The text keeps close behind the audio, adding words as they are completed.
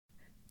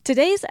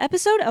Today's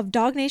episode of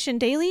Dog Nation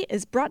Daily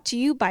is brought to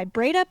you by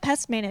Breda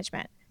Pest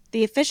Management,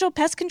 the official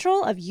pest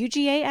control of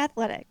UGA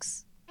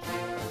Athletics.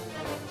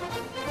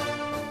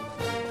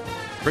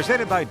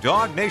 Presented by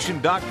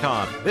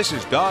DogNation.com. This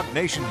is Dog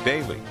Nation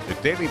Daily, the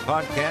daily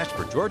podcast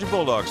for Georgia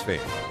Bulldogs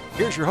fans.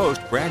 Here's your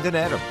host, Brandon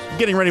Adams.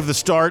 Getting ready for the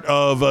start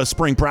of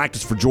spring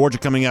practice for Georgia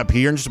coming up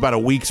here in just about a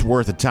week's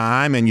worth of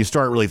time, and you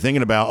start really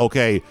thinking about,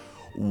 okay,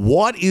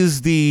 what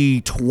is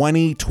the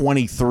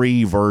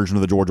 2023 version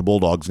of the Georgia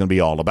Bulldogs going to be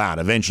all about?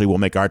 Eventually, we'll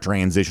make our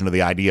transition to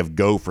the idea of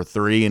go for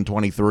three in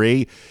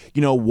 23.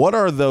 You know, what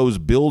are those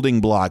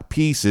building block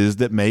pieces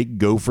that make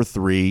go for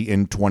three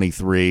in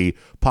 23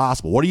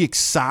 possible? What are you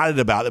excited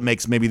about that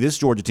makes maybe this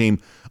Georgia team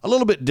a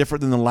little bit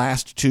different than the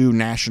last two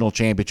national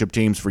championship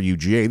teams for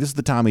UGA? This is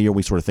the time of year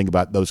we sort of think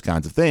about those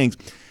kinds of things.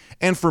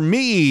 And for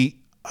me,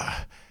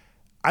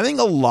 I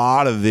think a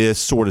lot of this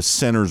sort of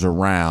centers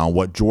around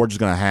what Georgia's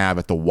going to have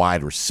at the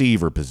wide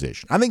receiver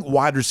position. I think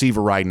wide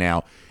receiver right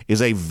now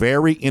is a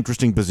very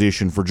interesting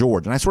position for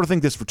Georgia, and I sort of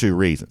think this for two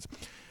reasons.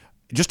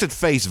 Just at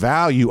face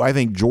value, I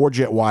think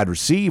Georgia at wide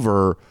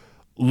receiver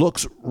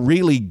looks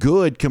really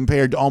good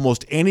compared to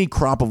almost any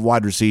crop of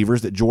wide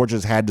receivers that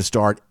Georgia's had to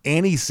start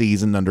any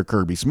season under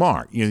Kirby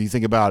Smart. You know, you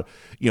think about,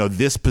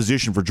 this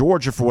position for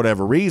Georgia for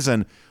whatever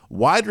reason,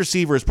 wide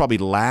receiver has probably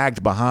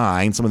lagged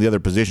behind some of the other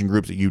position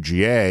groups at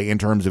UGA in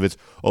terms of its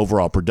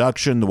overall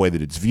production, the way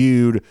that it's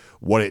viewed,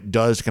 what it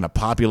does to kind of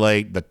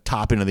populate the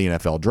top end of the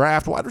NFL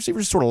draft. Wide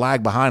receivers sort of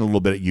lag behind a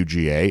little bit at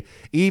UGA.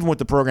 Even with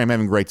the program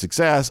having great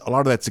success, a lot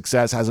of that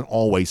success hasn't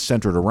always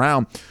centered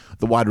around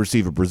the wide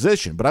receiver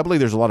position. But I believe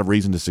there's a lot of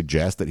reason to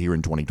suggest that here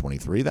in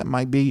 2023 that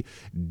might be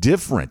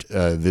different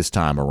this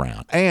time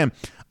around. And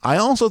I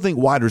also think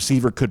wide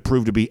receiver could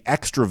prove to be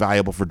extra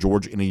valuable for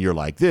Georgia in a year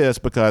like this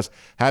because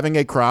having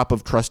a crop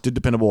of trusted,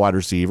 dependable wide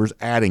receivers,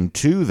 adding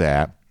to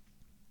that,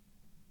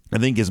 I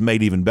think is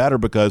made even better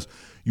because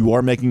you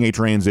are making a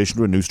transition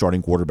to a new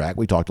starting quarterback.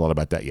 We talked a lot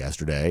about that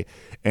yesterday.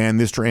 And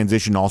this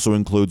transition also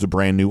includes a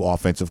brand new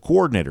offensive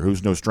coordinator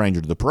who's no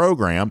stranger to the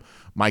program.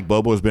 Mike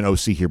Bobo has been OC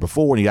here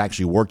before, and he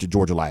actually worked at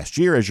Georgia last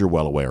year, as you're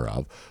well aware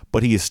of.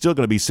 But he is still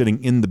going to be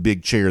sitting in the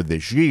big chair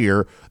this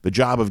year. The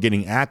job of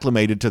getting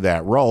acclimated to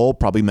that role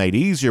probably made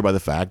easier by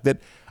the fact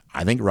that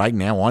I think right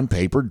now on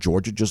paper,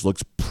 Georgia just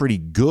looks pretty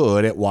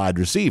good at wide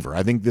receiver.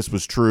 I think this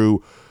was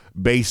true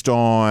based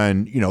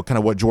on, kind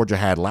of what Georgia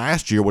had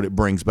last year, what it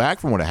brings back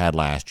from what it had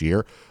last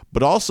year.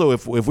 But also,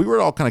 if we were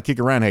to all kind of kick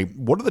around, hey,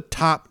 what are the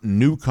top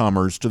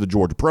newcomers to the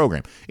Georgia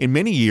program? In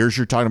many years,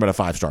 you're talking about a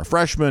five-star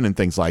freshman and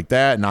things like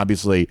that. And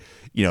obviously,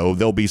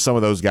 there'll be some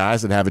of those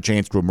guys that have a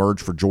chance to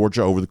emerge for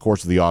Georgia over the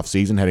course of the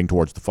offseason heading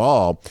towards the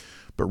fall.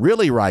 But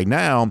really right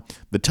now,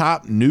 the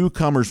top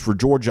newcomers for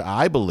Georgia,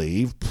 I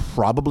believe,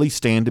 probably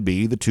stand to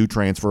be the two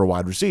transfer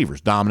wide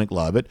receivers. Dominic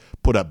Lovett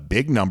put up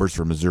big numbers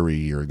for Missouri a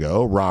year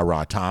ago.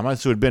 Ra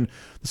Thomas, who had been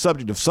the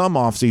subject of some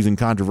offseason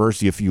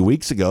controversy a few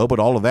weeks ago, but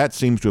all of that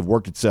seems to have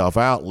worked itself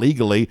out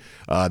legally.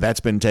 That's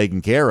been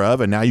taken care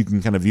of, and now you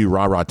can kind of view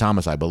Ra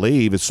Thomas, I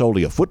believe, as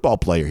solely a football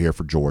player here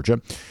for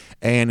Georgia.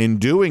 And in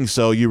doing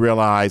so, you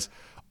realize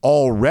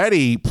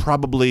already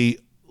probably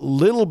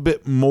little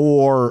bit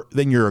more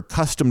than you're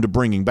accustomed to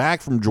bringing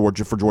back from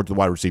Georgia for Georgia the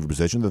wide receiver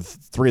position. The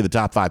three of the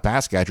top five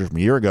pass catchers from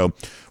a year ago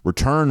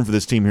return for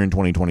this team here in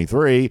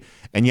 2023,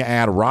 and you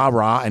add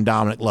Ra and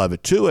Dominic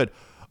Lovett to it.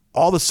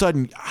 All of a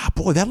sudden,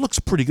 boy, that looks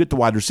pretty good at the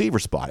wide receiver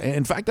spot. And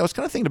in fact, I was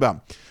kind of thinking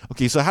about,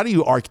 okay, so how do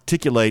you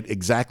articulate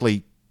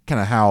exactly kind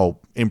of how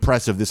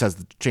impressive this has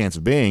the chance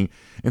of being?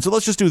 And so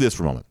let's just do this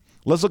for a moment.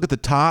 Let's look at the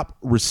top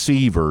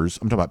receivers.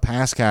 I'm talking about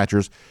pass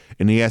catchers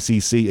in the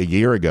SEC a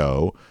year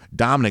ago.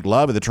 Dominic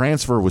Lovett, the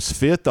transfer, was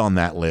fifth on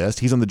that list.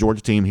 He's on the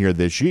Georgia team here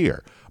this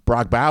year.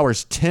 Brock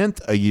Bowers,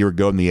 10th a year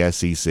ago in the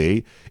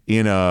SEC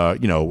in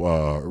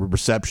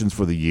receptions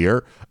for the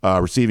year,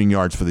 receiving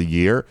yards for the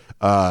year.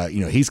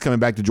 He's coming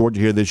back to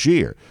Georgia here this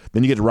year.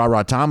 Then you get to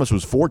Ra Thomas, who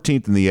was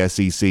 14th in the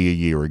SEC a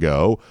year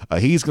ago.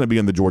 He's going to be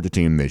on the Georgia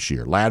team this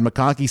year. Ladd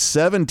McConkey,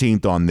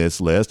 17th on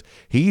this list.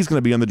 He's going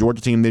to be on the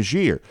Georgia team this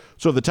year.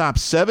 So the top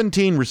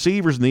 17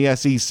 receivers in the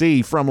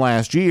SEC from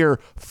last year,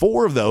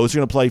 4 of those are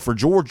going to play for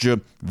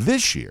Georgia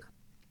this year.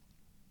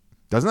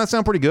 Doesn't that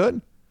sound pretty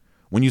good?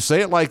 When you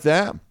say it like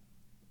that,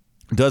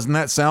 doesn't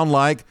that sound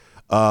like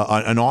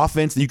an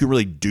offense that you can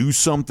really do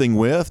something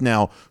with?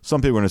 Now, some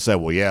people are going to say,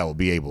 well, yeah, we'll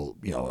be able,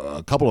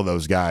 a couple of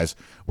those guys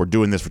were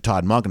doing this for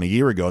Todd Monken a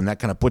year ago, and that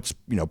kind of puts,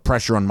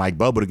 pressure on Mike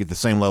Bobo to get the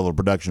same level of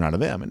production out of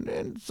them. And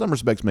in some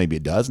respects, maybe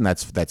it does, and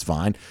that's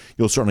fine.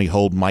 You'll certainly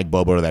hold Mike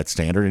Bobo to that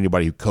standard.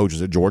 Anybody who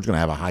coaches at Georgia is going to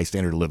have a high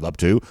standard to live up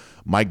to.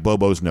 Mike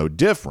Bobo's no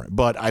different.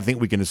 But I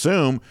think we can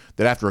assume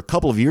that after a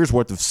couple of years'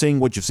 worth of seeing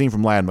what you've seen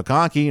from Ladd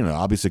McConkey,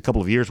 obviously a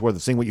couple of years' worth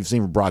of seeing what you've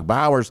seen from Brock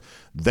Bowers,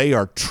 they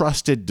are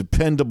trusted,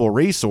 dependable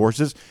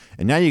resources.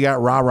 And now you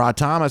got Ra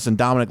Thomas and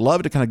Dominic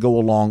Lovett to kind of go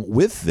along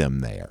with them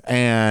there.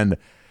 And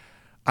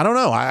I don't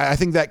know. I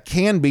think that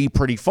can be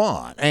pretty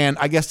fun. And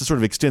I guess to sort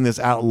of extend this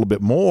out a little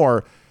bit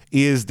more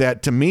is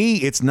that, to me,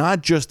 it's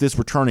not just this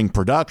returning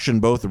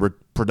production, both the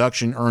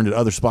production earned at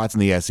other spots in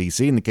the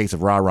SEC, in the case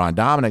of Ra and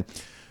Dominic,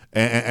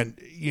 And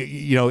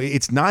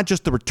it's not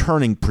just the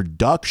returning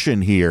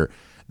production here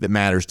that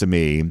matters to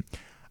me.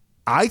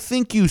 I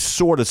think you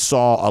sort of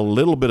saw a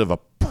little bit of a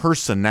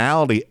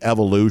personality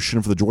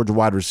evolution for the Georgia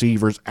wide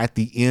receivers at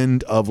the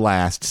end of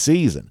last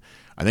season.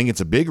 I think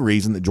it's a big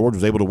reason that Georgia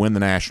was able to win the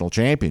national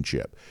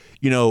championship.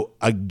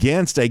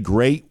 Against a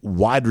great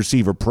wide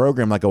receiver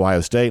program like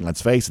Ohio State, and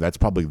let's face it, that's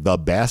probably the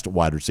best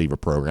wide receiver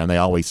program. They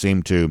always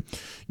seem to,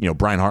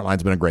 Brian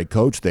Hartline's been a great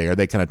coach there.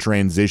 They kind of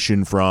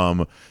transition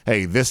from,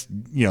 hey, this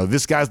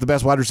guy's the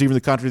best wide receiver in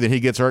the country, then he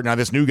gets hurt. Now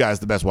this new guy's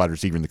the best wide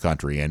receiver in the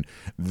country. And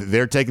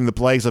they're taking the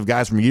place of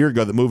guys from a year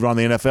ago that moved on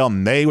to the NFL,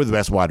 and they were the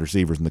best wide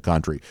receivers in the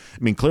country.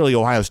 I mean, clearly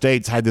Ohio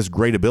State's had this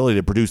great ability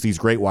to produce these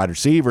great wide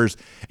receivers,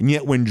 and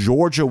yet when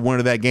Georgia went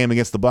to that game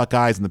against the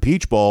Buckeyes in the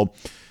Peach Bowl,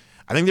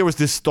 I think there was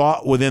this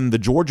thought within the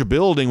Georgia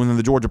building, within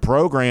the Georgia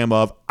program,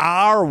 of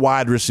our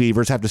wide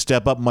receivers have to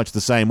step up much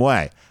the same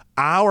way.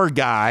 Our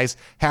guys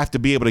have to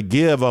be able to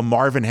give a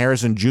Marvin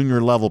Harrison Jr.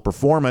 level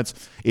performance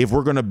if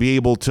we're going to be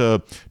able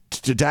to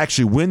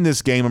actually win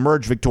this game,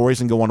 emerge victorious,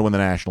 and go on to win the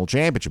national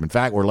championship. In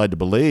fact, we're led to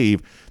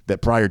believe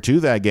that prior to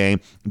that game,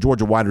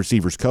 Georgia wide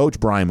receivers coach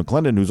Brian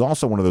McClendon, who's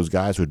also one of those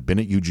guys who had been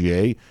at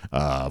UGA,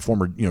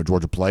 former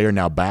Georgia player,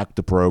 now back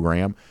to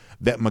program,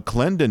 that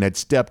McClendon had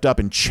stepped up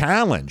and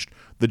challenged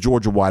the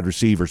Georgia wide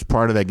receivers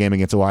prior to that game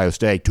against Ohio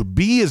State to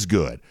be as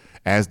good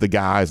as the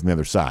guys on the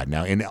other side.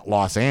 Now, in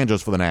Los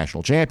Angeles for the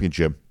national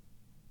championship,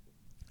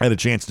 I had a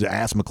chance to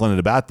ask McClendon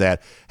about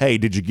that. Hey,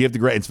 did you give the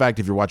grade? In fact,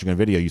 if you're watching a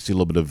video, you see a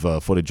little bit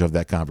of footage of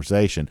that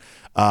conversation.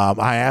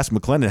 I asked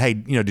McClendon, hey,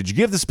 did you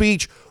give the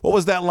speech? What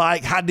was that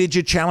like? How did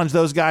you challenge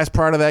those guys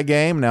prior to that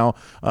game? Now,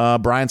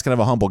 Brian's kind of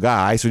a humble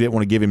guy, so he didn't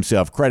want to give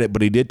himself credit,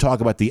 but he did talk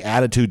about the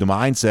attitude, the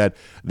mindset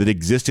that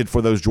existed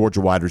for those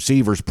Georgia wide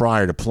receivers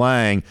prior to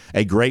playing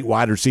a great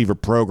wide receiver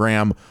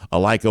program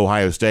like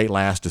Ohio State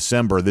last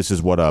December. This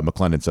is what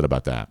McClendon said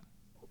about that.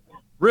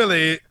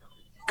 Really,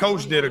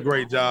 Coach did a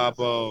great job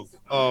of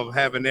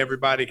having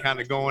everybody kind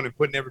of going and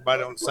putting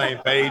everybody on the same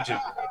page.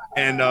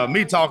 And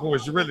me talking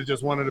was really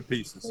just one of the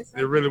pieces.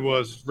 It really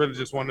was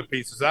just one of the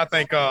pieces. I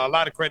think a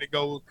lot of credit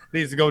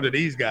needs to go to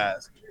these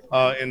guys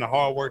in the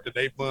hard work that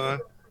they've done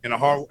and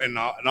all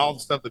the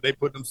stuff that they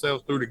put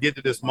themselves through to get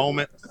to this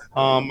moment.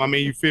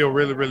 You feel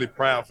really, really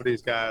proud for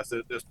these guys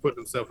that just put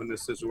themselves in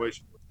this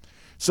situation.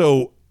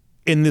 So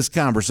in this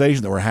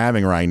conversation that we're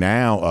having right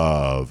now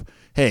of,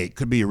 hey, it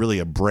could be really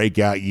a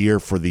breakout year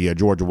for the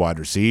Georgia wide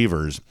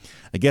receivers,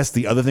 I guess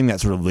the other thing that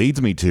sort of leads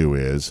me to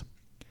is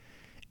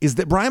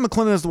that Brian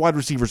McClendon as the wide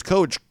receivers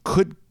coach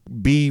could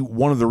be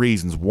one of the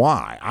reasons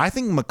why. I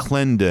think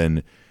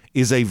McClendon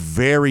is a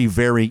very,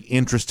 very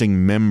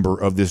interesting member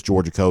of this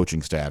Georgia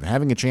coaching staff.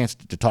 Having a chance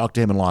to talk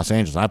to him in Los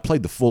Angeles, I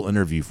played the full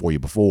interview for you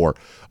before.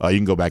 You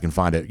can go back and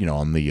find it,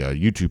 on the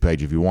YouTube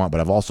page if you want,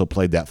 but I've also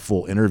played that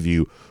full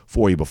interview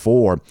for you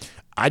before.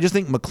 I just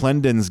think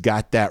McClendon's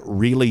got that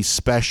really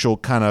special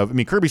kind of,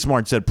 Kirby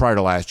Smart said prior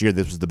to last year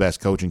this was the best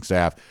coaching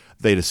staff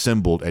they'd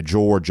assembled at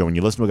Georgia. When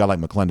you listen to a guy like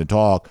McClendon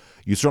talk,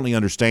 you certainly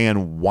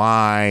understand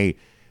why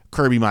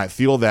Kirby might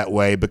feel that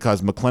way,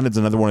 because McClendon's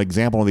another one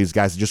example of these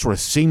guys that just sort of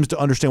seems to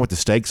understand what the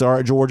stakes are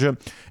at Georgia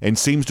and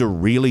seems to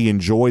really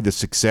enjoy the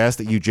success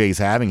that UGA is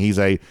having. He's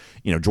a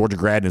Georgia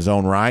grad in his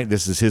own right.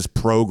 This is his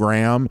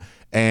program,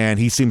 and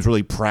he seems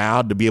really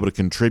proud to be able to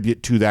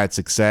contribute to that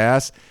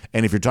success.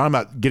 And if you're talking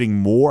about getting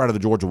more out of the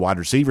Georgia wide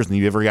receivers than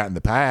you've ever got in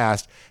the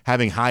past,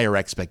 having higher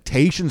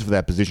expectations for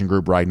that position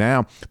group right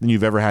now than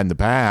you've ever had in the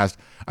past,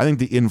 I think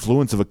the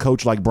influence of a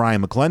coach like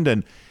Brian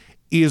McClendon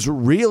is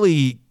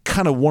really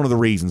kind of one of the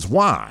reasons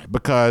why.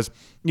 Because,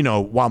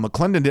 while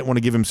McClendon didn't want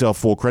to give himself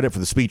full credit for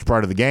the speech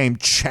prior to the game,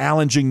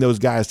 challenging those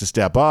guys to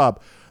step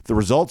up, the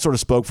results sort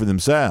of spoke for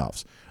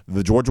themselves.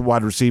 The Georgia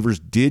wide receivers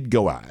did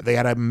go out. They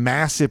had a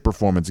massive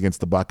performance against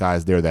the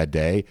Buckeyes there that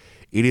day.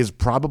 It is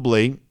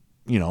probably,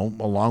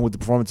 along with the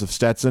performance of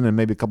Stetson and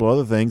maybe a couple of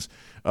other things,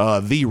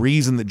 the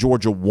reason that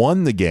Georgia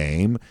won the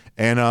game.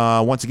 And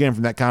once again,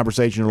 from that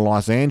conversation in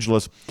Los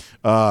Angeles,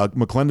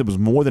 McClendon was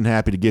more than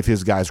happy to give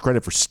his guys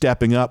credit for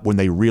stepping up when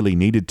they really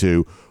needed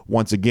to.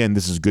 Once again,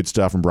 this is good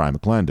stuff from Brian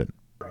McClendon.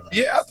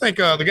 Yeah, I think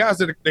the guys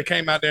that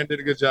came out there and did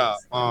a good job.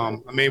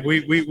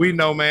 We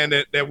know, man,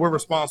 that we're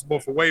responsible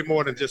for way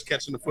more than just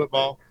catching the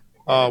football.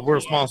 We're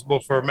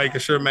responsible for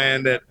making sure,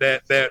 man,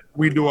 that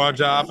we do our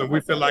job, and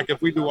we feel like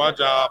if we do our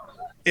job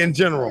in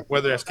general,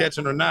 whether it's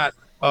catching or not,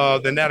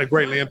 then that'll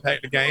greatly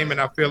impact the game.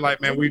 And I feel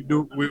like, man,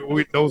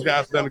 those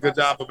guys have done a good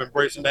job of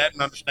embracing that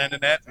and understanding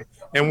that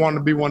and wanting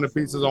to be one of the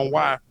pieces on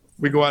why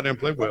we go out there and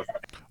play well.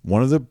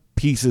 One of the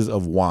pieces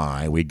of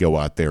why we go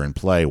out there and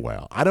play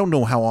well. I don't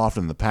know how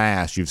often in the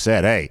past you've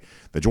said, hey,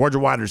 the Georgia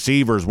wide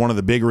receiver is one of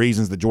the big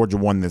reasons that Georgia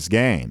won this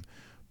game.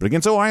 But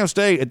against Ohio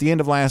State at the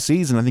end of last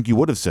season, I think you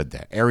would have said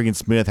that. Arian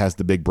Smith has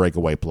the big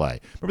breakaway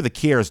play. Remember the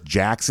Kearis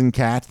Jackson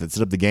catch that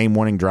set up the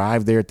game-winning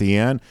drive there at the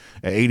end?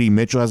 A.D.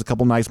 Mitchell has a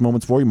couple nice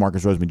moments for you.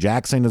 Marcus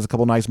Rosemary-Jackson has a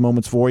couple nice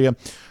moments for you.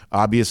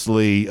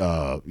 Obviously,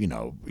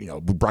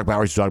 Brock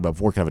Bowers, you talked about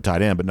before, kind of a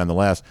tight end, but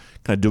nonetheless,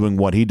 kind of doing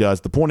what he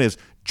does. The point is,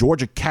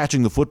 Georgia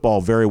catching the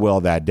football very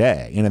well that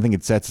day, and I think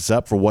it sets us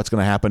up for what's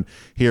going to happen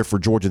here for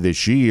Georgia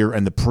this year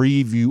and the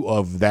preview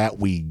of that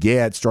we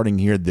get starting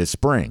here this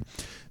spring.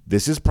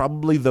 This is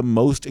probably the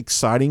most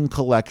exciting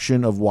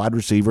collection of wide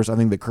receivers I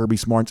think that Kirby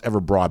Smart's ever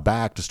brought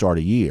back to start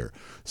a year.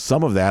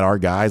 Some of that are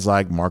guys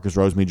like Marcus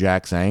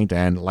Rosemary-Jackson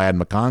and Ladd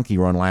McConkey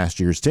run last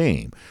year's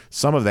team.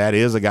 Some of that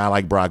is a guy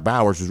like Brock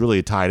Bowers, who's really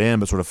a tight end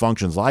but sort of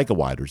functions like a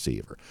wide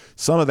receiver.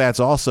 Some of that's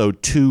also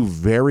two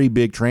very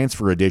big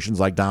transfer additions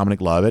like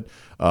Dominic Lovett,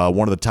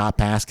 one of the top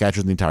pass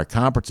catchers in the entire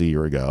conference a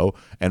year ago,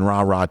 and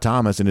Ra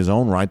Thomas in his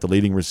own right, the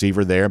leading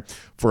receiver there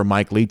for a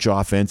Mike Leach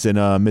offense in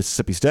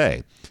Mississippi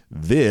State.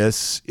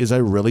 This is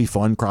a really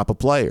fun crop of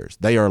players.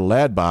 They are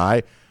led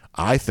by,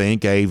 I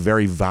think, a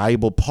very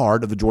valuable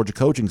part of the Georgia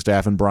coaching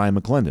staff in Brian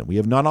McClendon. We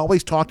have not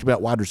always talked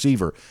about wide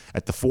receiver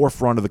at the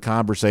forefront of the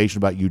conversation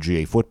about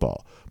UGA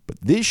football.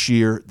 But this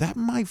year, that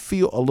might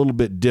feel a little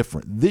bit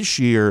different. This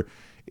year,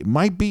 it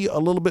might be a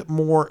little bit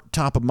more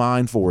top of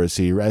mind for us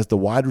here as the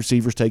wide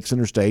receivers take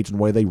center stage in a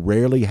way they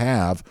rarely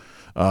have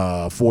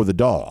for the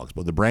Dogs.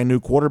 But the brand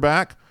new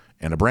quarterback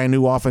and a brand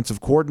new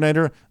offensive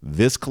coordinator,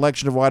 this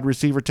collection of wide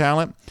receiver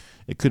talent,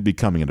 it could be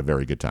coming at a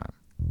very good time.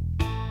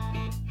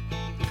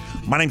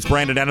 My name's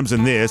Brandon Adams,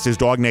 and this is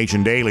Dog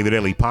Nation Daily, the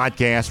daily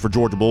podcast for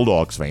Georgia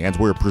Bulldogs fans.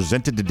 We're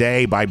presented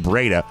today by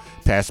Breda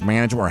Pest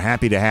Management. We're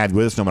happy to have you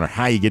with us no matter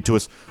how you get to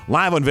us.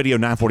 Live on video,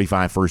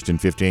 9:45, 1st and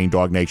 15,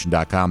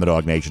 dognation.com, the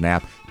Dog Nation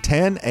app.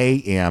 10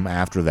 a.m.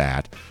 after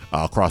that,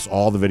 across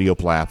all the video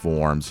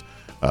platforms,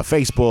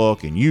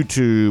 Facebook and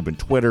YouTube and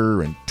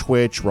Twitter and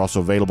Twitch. We're also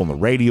available on the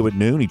radio at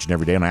noon each and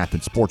every day on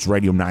Athens Sports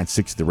Radio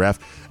 960 The Ref,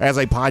 as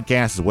a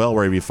podcast as well,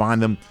 wherever you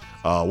find them.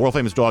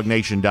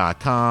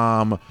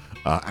 WorldFamousDogNation.com,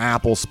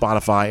 Apple,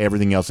 Spotify,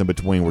 everything else in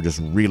between. We're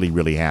just really,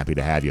 really happy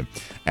to have you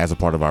as a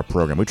part of our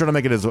program. We try to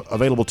make it as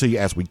available to you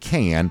as we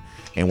can,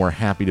 and we're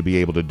happy to be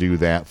able to do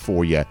that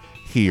for you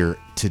here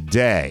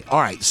today. All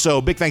right,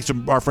 so big thanks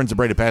to our friends at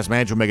Breda Pest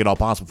Management, make it all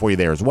possible for you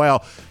there as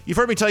well. You've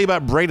heard me tell you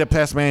about Breda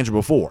Pest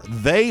Management before.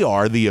 They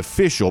are the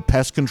official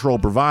pest control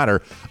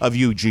provider of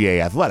UGA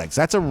Athletics.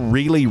 That's a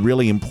really,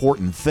 really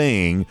important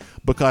thing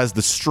because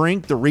the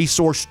strength, the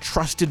resource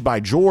trusted by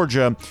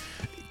Georgia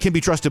can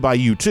be trusted by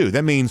you too.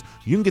 That means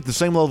you can get the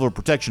same level of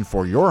protection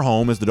for your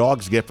home as the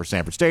Dogs get for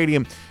Sanford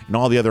Stadium and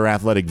all the other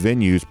athletic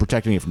venues,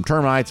 protecting it from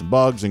termites and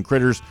bugs and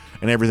critters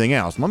and everything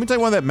else. And let me tell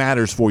you why that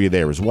matters for you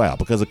there as well,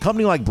 because a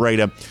company like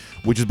Breda,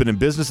 which has been in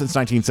business since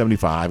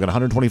 1975, got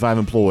 125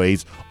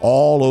 employees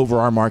all over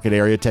our market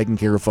area taking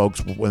care of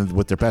folks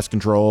with their pest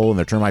control and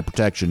their termite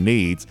protection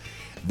needs.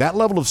 That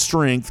level of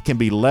strength can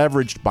be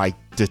leveraged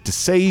to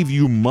save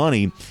you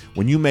money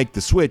when you make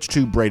the switch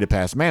to Breda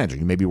Pest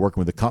Management. You may be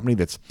working with a company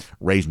that's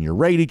raising your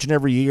rate each and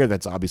every year.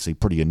 That's obviously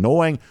pretty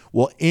annoying.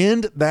 Well,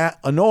 end that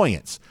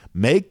annoyance.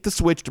 Make the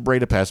switch to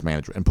Breda Pest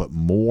Management and put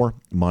more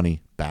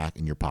money back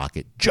in your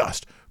pocket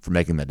just for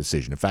making that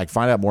decision. In fact,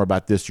 find out more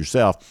about this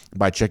yourself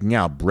by checking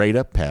out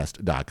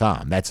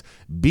BredaPest.com. That's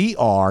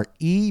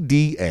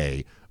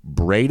BREDA,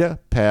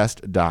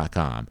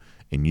 BredaPest.com.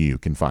 And you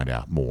can find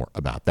out more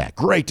about that.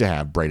 Great to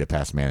have Breda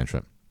Pest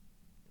Management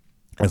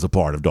as a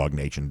part of Dog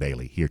Nation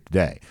Daily here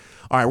today.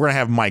 All right, we're going to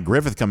have Mike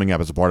Griffith coming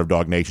up as a part of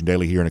Dog Nation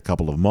Daily here in a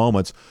couple of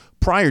moments.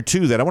 Prior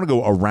to that, I want to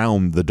go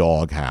around the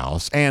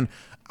doghouse, and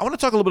I want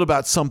to talk a little bit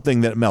about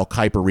something that Mel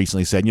Kiper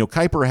recently said. You know,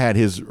 Kiper had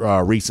his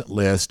recent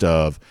list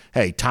of,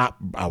 hey, top,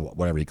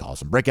 whatever he calls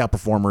them, breakout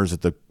performers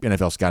at the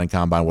NFL Scouting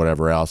Combine,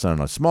 whatever else, and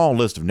on a small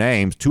list of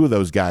names, two of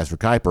those guys for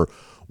Kiper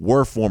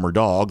were former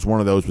Dogs. One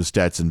of those was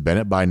Stetson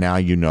Bennett. By now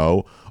you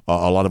know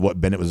a lot of what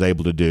Bennett was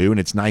able to do, and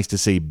it's nice to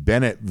see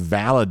Bennett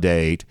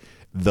validate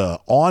the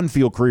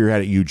on-field career he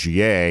had at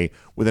UGA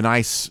with a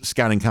nice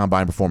scouting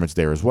combine performance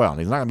there as well. And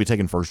he's not going to be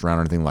taking first round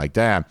or anything like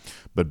that,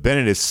 but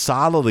Bennett is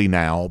solidly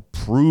now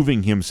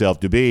proving himself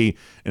to be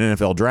an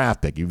NFL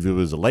draft pick. If it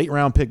was a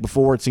late-round pick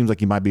before, it seems like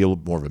he might be a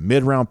little more of a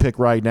mid-round pick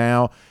right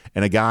now,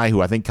 and a guy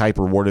who I think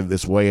Kiper awarded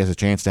this way has a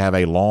chance to have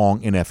a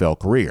long NFL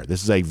career.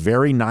 This is a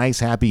very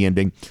nice, happy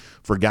ending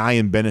for a guy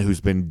in Bennett who's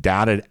been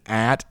doubted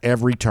at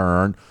every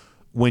turn.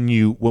 When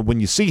you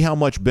see how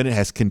much Bennett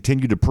has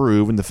continued to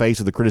prove in the face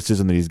of the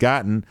criticism that he's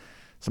gotten,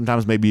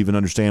 sometimes maybe even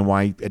understand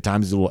why at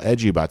times he's a little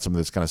edgy about some of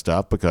this kind of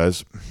stuff,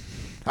 because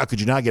how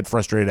could you not get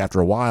frustrated after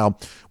a while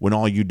when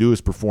all you do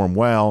is perform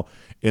well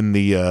in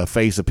the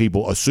face of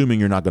people assuming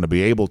you're not going to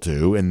be able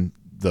to? And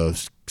the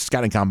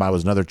scouting combine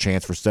was another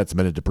chance for Stetson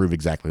Bennett to prove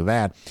exactly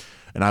that.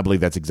 And I believe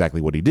that's exactly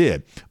what he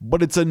did.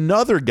 But it's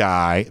another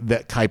guy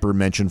that Kiper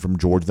mentioned from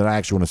Georgia that I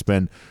actually want to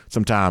spend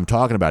some time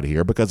talking about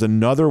here, because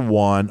another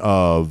one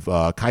of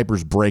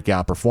Kiper's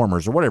breakout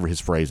performers, or whatever his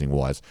phrasing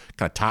was,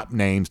 kind of top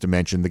names to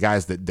mention, the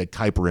guys that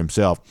Kiper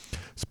himself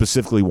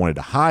specifically wanted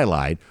to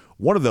highlight,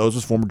 One of those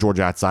was former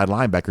Georgia outside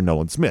linebacker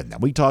Nolan Smith. Now,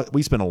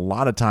 we spent a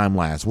lot of time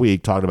last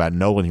week talking about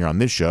Nolan here on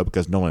this show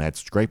because Nolan had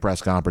such a great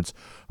press conference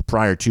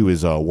prior to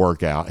his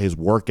workout. His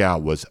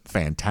workout was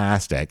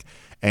fantastic,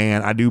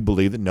 and I do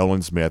believe that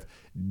Nolan Smith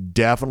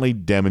definitely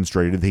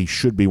demonstrated that he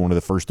should be one of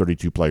the first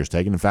 32 players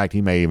taken. In fact,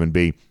 he may even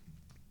be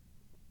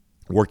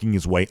working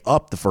his way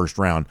up the first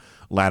round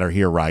ladder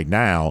here right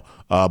now,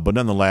 but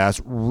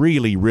nonetheless,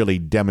 really, really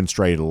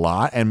demonstrated a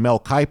lot, and Mel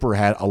Kiper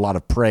had a lot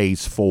of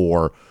praise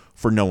for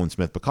Nolan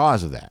Smith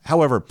because of that.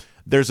 However,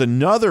 there's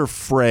another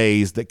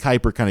phrase that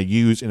Kiper kind of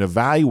used in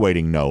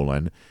evaluating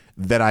Nolan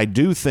that I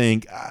do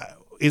think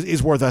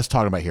is worth us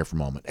talking about here for a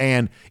moment.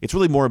 And it's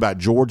really more about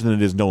Georgia than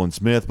it is Nolan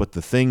Smith, but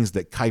the things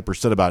that Kiper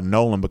said about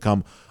Nolan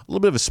become a little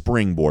bit of a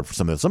springboard for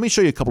some of this. Let me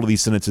show you a couple of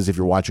these sentences if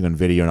you're watching on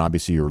video, and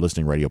obviously you're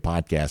listening radio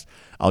podcast.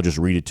 I'll just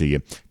read it to you.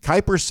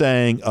 Kiper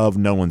saying of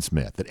Nolan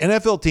Smith that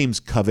NFL teams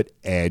covet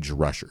edge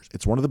rushers.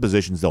 It's one of the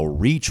positions they'll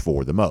reach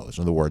for the most.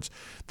 In other words,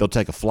 they'll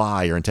take a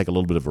flyer and take a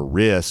little bit of a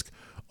risk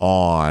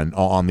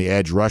on the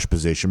edge rush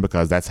position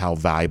because that's how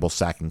valuable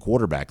sacking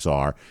quarterbacks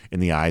are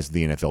in the eyes of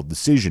the NFL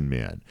decision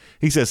men.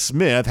 He says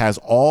Smith has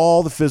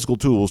all the physical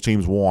tools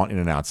teams want in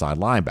an outside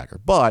linebacker,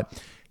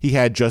 but he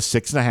had just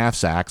 6.5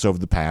 sacks over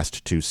the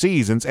past 2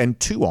 seasons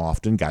and too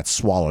often got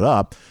swallowed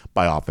up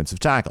by offensive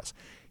tackles.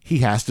 He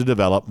has to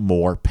develop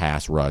more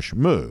pass rush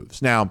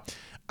moves. Now,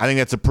 I think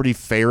that's a pretty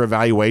fair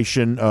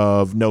evaluation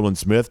of Nolan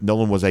Smith.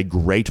 Nolan was a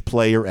great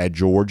player at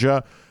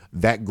Georgia.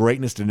 That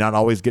greatness did not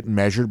always get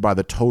measured by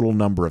the total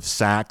number of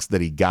sacks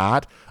that he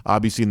got.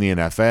 Obviously, in the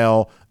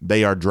NFL,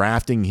 they are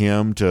drafting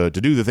him to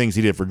do the things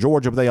he did for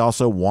Georgia, but they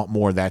also want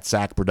more of that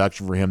sack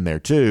production for him there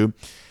too.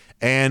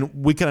 And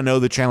we kind of know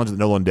the challenge that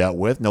Nolan dealt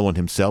with. Nolan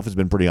himself has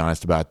been pretty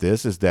honest about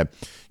this, is that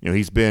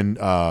he's been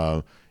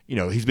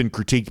he's been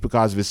critiqued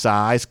because of his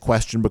size,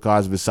 questioned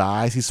because of his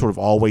size. He's sort of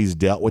always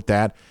dealt with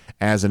that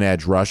as an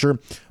edge rusher.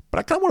 But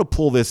I kind of want to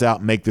pull this out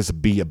and make this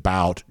be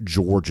about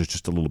Georgia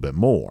just a little bit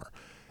more.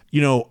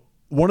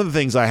 One of the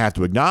things I have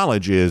to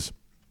acknowledge is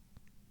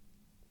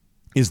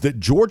that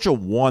Georgia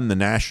won the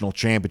national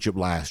championship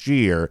last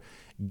year,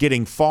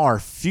 getting far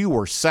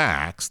fewer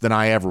sacks than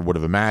I ever would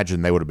have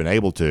imagined they would have been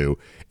able to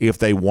if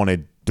they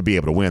wanted to be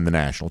able to win the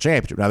national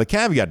championship. Now, the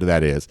caveat to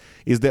that is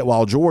that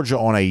while Georgia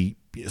on a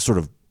sort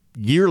of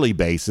yearly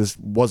basis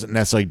wasn't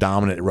necessarily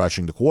dominant at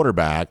rushing the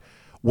quarterback,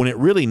 when it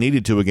really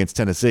needed to against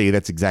Tennessee,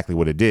 that's exactly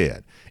what it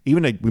did.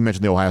 Even we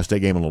mentioned the Ohio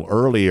State game a little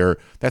earlier.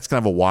 That's kind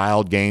of a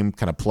wild game,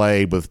 kind of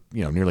played with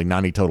nearly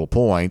 90 total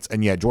points,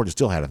 and yet Georgia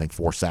still had, I think,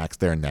 4 sacks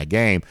there in that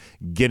game,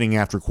 getting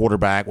after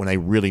quarterback when they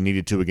really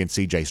needed to against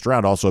C.J.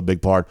 Stroud. Also a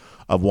big part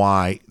of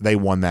why they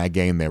won that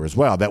game there as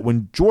well. That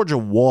when Georgia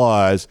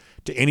was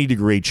to any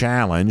degree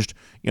challenged,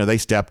 they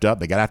stepped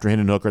up. They got after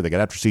Hendon Hooker. They got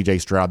after C.J.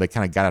 Stroud. They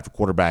kind of got after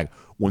quarterback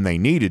when they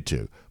needed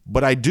to.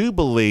 But I do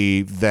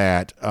believe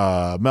that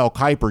Mel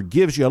Kiper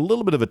gives you a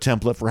little bit of a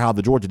template for how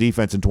the Georgia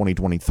defense in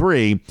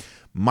 2023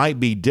 might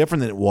be different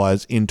than it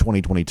was in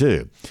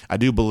 2022. I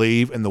do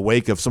believe, in the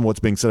wake of some of what's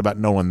being said about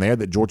Nolan there,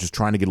 that Georgia's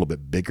trying to get a little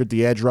bit bigger at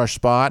the edge rush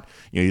spot.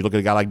 You look at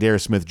a guy like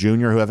Darius Smith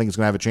Jr., who I think is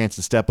going to have a chance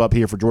to step up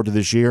here for Georgia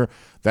this year.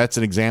 That's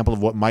an example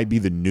of what might be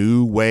the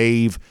new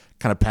wave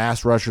kind of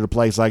pass rusher to a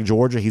place like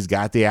Georgia. He's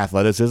got the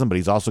athleticism, but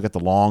he's also got the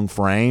long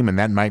frame, and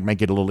that might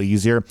make it a little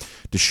easier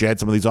to shed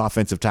some of these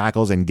offensive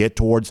tackles and get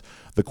towards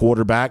the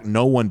quarterback.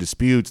 No one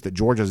disputes that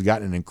Georgia's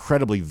gotten an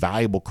incredibly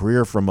valuable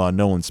career from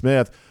Nolan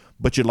Smith,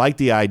 but you'd like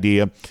the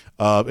idea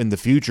of, in the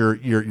future,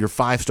 your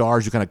 5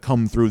 stars who kind of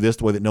come through this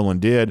the way that Nolan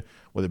did,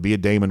 whether it be a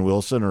Damon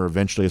Wilson or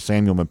eventually a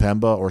Samuel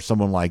Mpemba or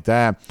someone like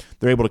that,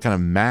 they're able to kind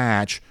of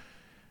match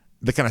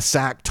the kind of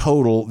sack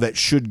total that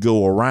should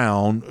go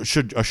around,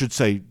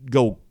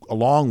 go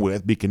along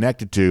with, be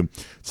connected to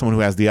someone who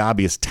has the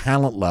obvious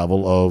talent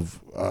level of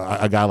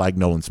a guy like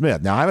Nolan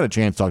Smith. Now, I haven't had a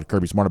chance to talk to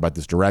Kirby Smart about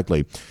this directly.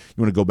 You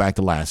want to go back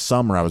to last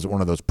summer, I was at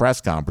one of those press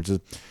conferences,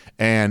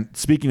 and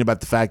speaking about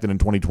the fact that in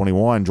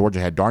 2021, Georgia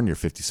had darn near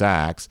 50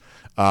 sacks,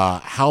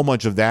 how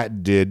much of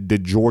that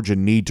did Georgia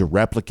need to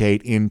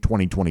replicate in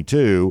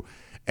 2022?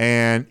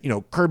 And,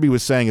 Kirby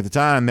was saying at the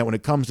time that when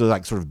it comes to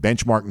like sort of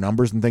benchmark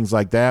numbers and things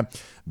like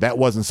that, that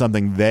wasn't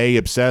something they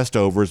obsessed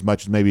over as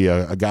much as maybe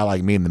a guy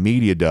like me in the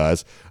media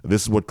does.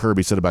 This is what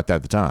Kirby said about that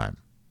at the time.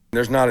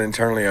 There's not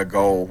internally a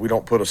goal. We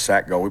don't put a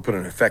sack goal. We put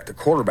an effective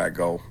quarterback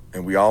goal.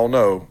 And we all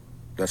know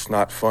that's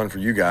not fun for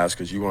you guys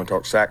because you want to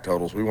talk sack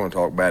totals. We want to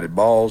talk batted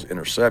balls,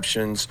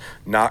 interceptions,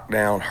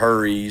 knockdown,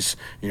 hurries.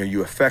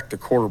 You affect the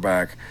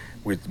quarterback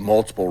with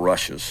multiple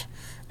rushes.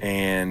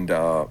 And,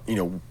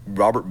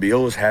 Robert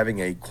Beal is having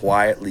a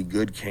quietly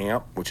good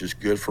camp, which is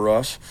good for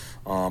us.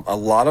 A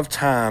lot of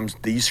times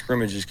these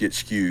scrimmages get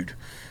skewed.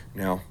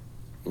 Now,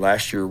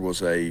 last year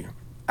was a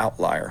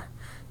outlier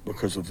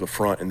because of the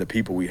front and the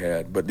people we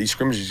had. But these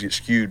scrimmages get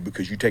skewed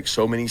because you take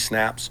so many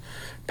snaps.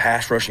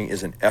 Pass rushing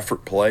is an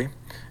effort play.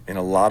 And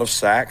a lot of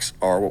sacks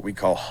are what we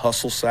call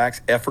hustle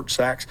sacks, effort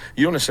sacks.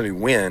 You don't necessarily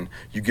win.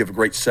 You give a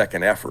great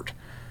second effort.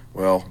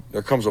 Well,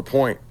 there comes a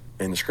point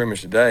in the scrimmage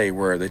today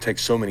where they take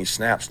so many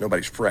snaps,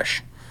 nobody's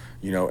fresh,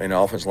 and the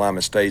offensive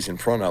lineman stays in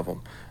front of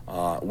them.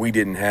 We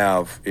didn't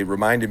have – it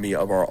reminded me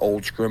of our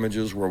old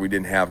scrimmages where we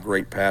didn't have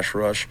great pass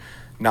rush,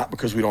 not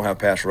because we don't have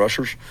pass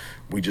rushers.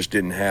 We just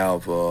didn't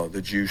have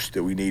the juice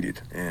that we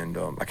needed. And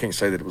I can't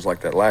say that it was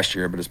like that last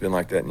year, but it's been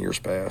like that in years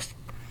past.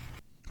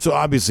 So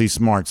obviously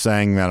Smart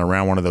saying that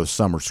around one of those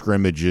summer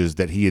scrimmages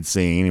that he had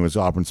seen. He was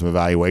offering some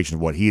evaluation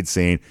of what he had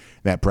seen in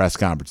that press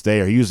conference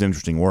there. He used an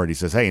interesting word. He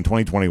says, hey, in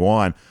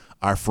 2021,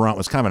 our front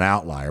was kind of an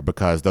outlier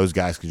because those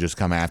guys could just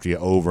come after you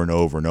over and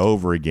over and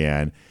over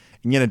again.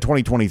 And yet in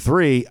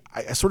 2023,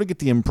 I sort of get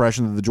the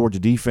impression that the Georgia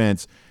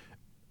defense,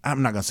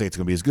 I'm not going to say it's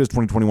going to be as good as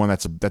 2021.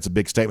 That's a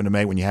big statement to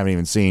make when you haven't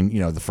even seen,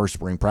 the first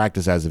spring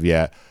practice as of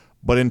yet.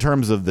 But in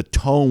terms of the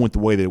tone with the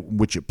way that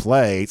which it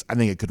plays, I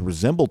think it could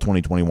resemble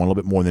 2021 a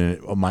little bit more than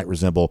it might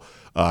resemble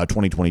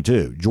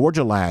 2022.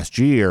 Georgia last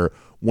year,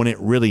 when it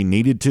really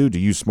needed to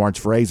use Smart's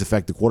phrase,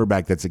 affect the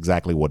quarterback, that's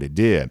exactly what it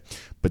did.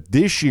 But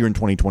this year in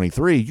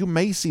 2023, you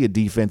may see a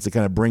defense that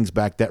kind of brings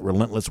back that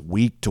relentless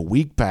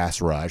week-to-week pass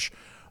rush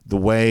the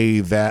way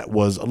that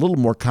was a little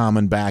more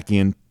common back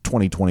in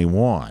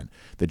 2021.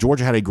 That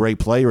Georgia had a great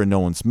player in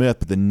Nolan Smith,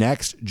 but the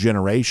next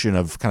generation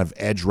of kind of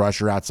edge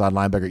rusher, outside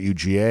linebacker at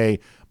UGA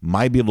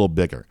might be a little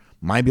bigger,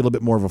 might be a little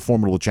bit more of a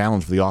formidable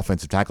challenge for the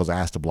offensive tackles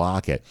asked to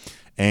block it.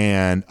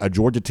 And a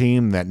Georgia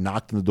team that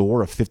knocked on the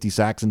door of 50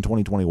 sacks in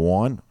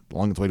 2021,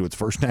 along its way to its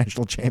first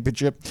national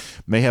championship,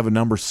 may have a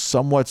number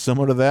somewhat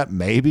similar to that,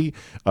 maybe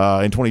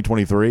in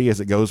 2023 as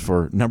it goes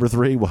for number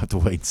 3. We'll have to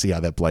wait and see how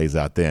that plays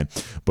out then.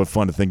 But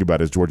fun to think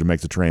about as Georgia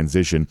makes a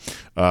transition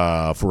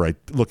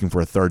looking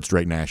for a third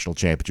straight national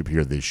championship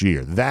here this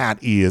year.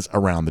 That is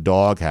around the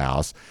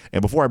doghouse.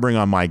 And before I bring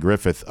on Mike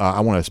Griffith, I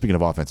want to, speaking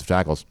of offensive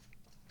tackles,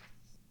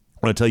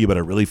 I want to tell you about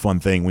a really fun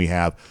thing we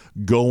have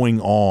going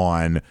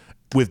on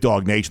with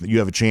Dog Nation that you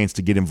have a chance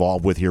to get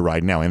involved with here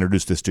right now. I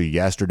introduced this to you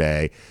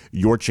yesterday.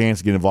 Your chance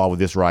to get involved with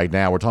this right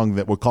now. We're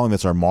calling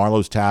this our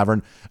Marlowe's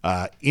Tavern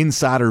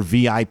Insider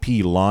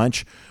VIP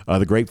Lunch.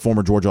 The great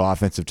former Georgia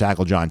offensive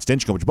tackle John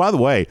Stinchcomb, which, by the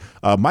way,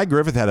 Mike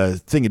Griffith had a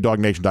thing at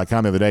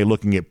DogNation.com the other day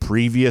looking at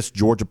previous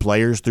Georgia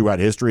players throughout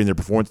history and their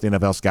performance in the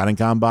NFL Scouting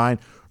Combine.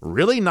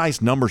 Really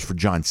nice numbers for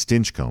John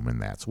Stinchcomb in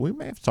that. So we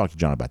may have to talk to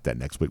John about that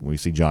next week when we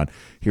see John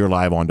here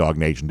live on Dog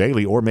Nation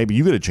Daily, or maybe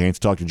you get a chance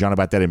to talk to John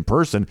about that in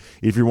person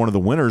if you're one of the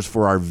winners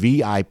for our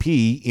VIP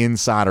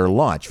Insider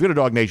Lunch. If you go to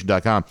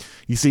DogNation.com,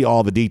 you see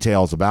all the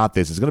details about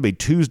this. It's going to be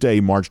Tuesday,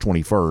 March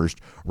 21st,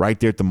 right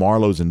there at the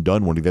Marlowe's in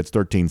Dunwoody. That's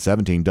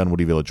 1317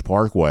 Dunwoody Village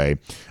Parkway.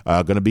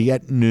 Going to be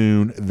at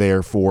noon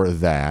there for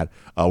that.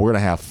 We're going to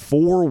have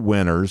 4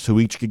 winners who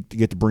each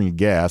get to bring a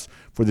guest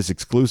for this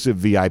exclusive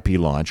VIP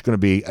lunch. Going to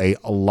be a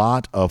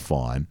lot of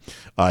fun.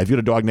 If you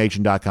go to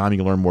DogNation.com, you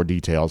can learn more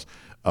details.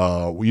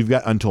 You've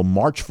got until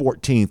March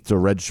 14th to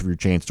register for your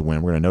chance to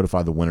win. We're going to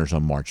notify the winners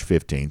on March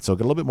 15th. So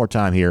get a little bit more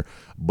time here,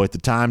 but the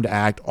time to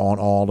act on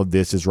all of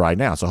this is right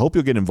now. So I hope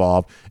you'll get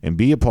involved and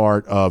be a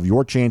part of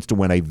your chance to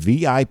win a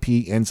VIP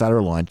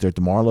Insider Lunch there at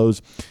the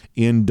Marlowe's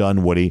in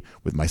Dunwoody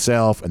with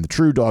myself and the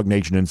true Dog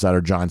Nation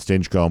Insider, John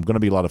Stinchcomb. Going to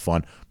be a lot of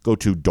fun. Go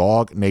to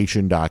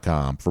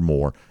DogNation.com for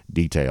more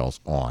details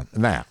on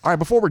that. All right,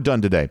 before we're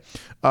done today,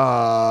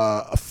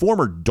 a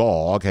former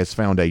dog has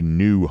found a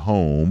new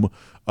home.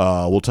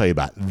 We'll tell you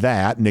about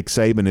that. Nick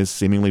Saban is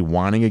seemingly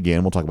whining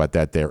again. We'll talk about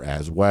that there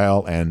as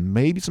well. And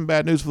maybe some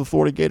bad news for the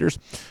Florida Gators.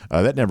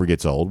 That never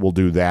gets old. We'll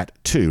do that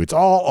too. It's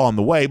all on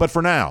the way. But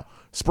for now,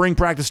 spring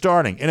practice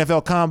starting,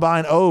 NFL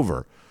Combine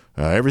over.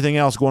 Everything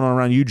else going on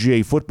around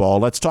UGA football.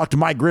 Let's talk to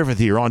Mike Griffith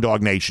here on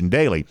Dog Nation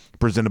Daily,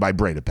 presented by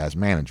Breda Pest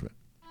Management.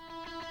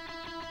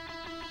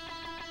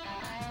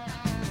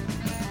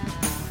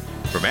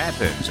 From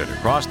Athens and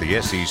across the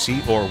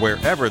SEC or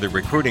wherever the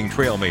recruiting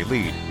trail may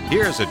lead,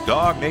 here's a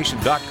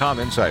DogNation.com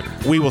insider.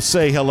 We will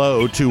say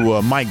hello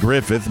to Mike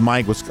Griffith.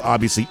 Mike was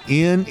obviously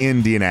in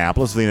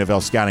Indianapolis for the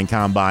NFL Scouting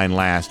Combine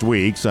last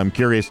week, so I'm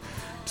curious to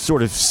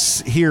sort of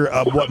hear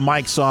what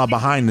Mike saw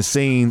behind the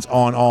scenes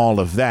on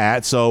all of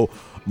that. So,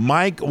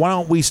 Mike, why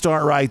don't we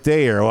start right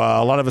there?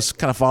 A lot of us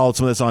kind of followed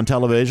some of this on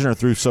television or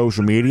through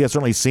social media. It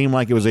certainly seemed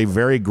like it was a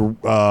very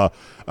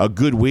a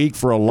good week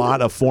for a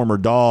lot of former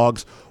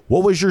Dogs.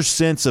 What was your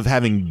sense of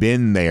having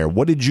been there?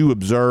 What did you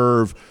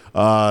observe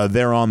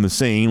there on the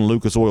scene,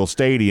 Lucas Oil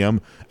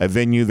Stadium, a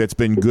venue that's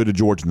been good to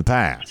Georgia in the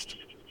past?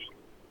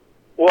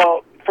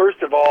 Well,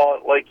 first of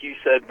all, like you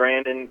said,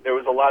 Brandon, there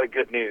was a lot of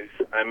good news.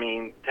 I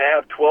mean, to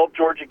have 12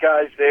 Georgia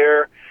guys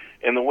there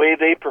and the way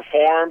they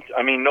performed,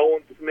 I mean,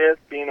 Nolan Smith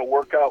being a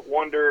workout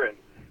wonder and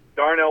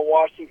Darnell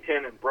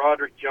Washington and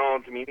Broderick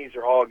Jones, I mean, these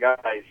are all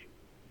guys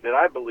that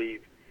I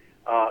believe,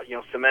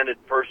 cemented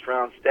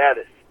first-round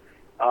status.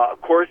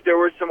 Of course, there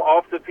were some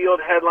off-the-field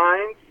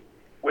headlines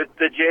with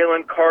the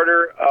Jalen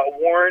Carter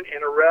warrant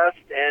and arrest.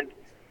 And,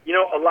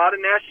 a lot of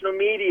national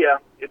media,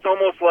 it's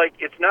almost like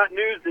it's not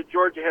news that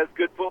Georgia has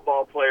good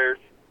football players.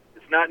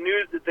 It's not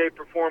news that they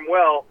perform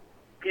well.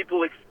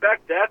 People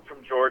expect that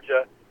from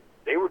Georgia.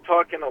 They were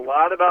talking a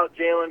lot about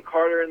Jalen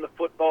Carter and the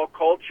football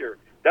culture.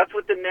 That's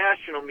what the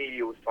national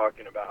media was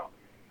talking about.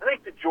 I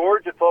think the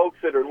Georgia folks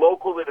that are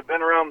local, that have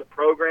been around the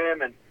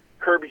program, and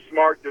Kirby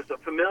Smart, there's a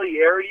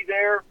familiarity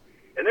there.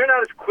 and they're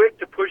not as quick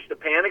to push the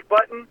panic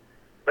button.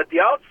 But the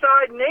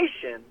outside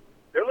nation,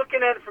 they're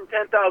looking at it from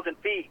 10,000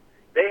 feet.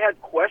 They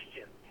had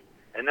questions,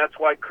 and that's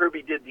why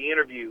Kirby did the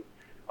interview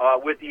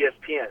with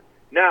ESPN.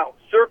 Now,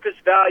 surface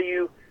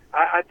value,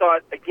 I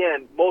thought,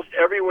 again, most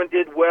everyone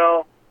did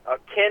well.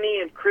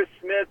 Kenny and Chris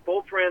Smith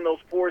both ran those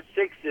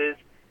 4.6s,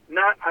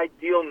 not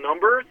ideal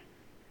numbers.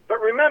 But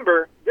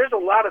remember, there's a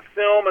lot of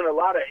film and a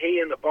lot of hay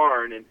in the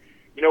barn, and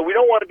we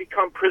don't want to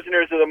become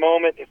prisoners of the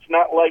moment. It's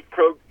not like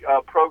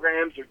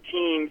programs or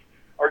teams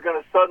are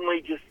going to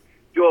suddenly just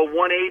do a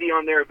 180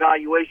 on their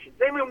evaluations.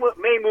 They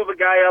may move a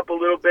guy up a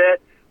little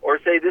bit or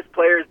say this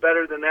player is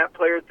better than that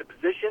player at the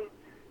position.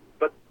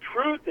 But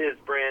truth is,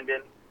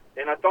 Brandon,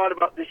 and I thought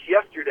about this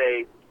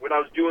yesterday when I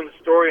was doing the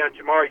story on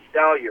Jamari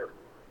Salyer.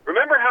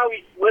 Remember how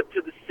he slipped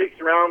to the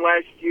 6th round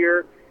last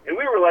year? And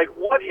we were like,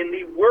 what in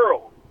the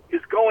world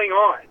is going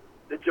on?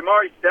 That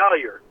Jamari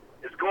Salyer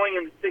is going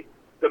in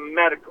the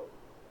medical.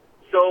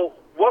 So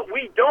what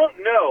we don't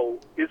know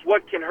is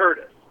what can hurt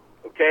us,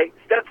 okay?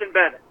 Stetson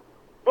Bennett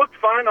looked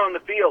fine on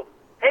the field.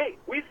 Hey,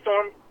 we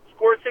saw him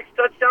score 6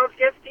 touchdowns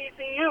against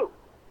TCU.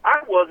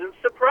 I wasn't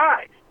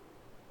surprised.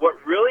 What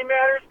really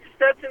matters to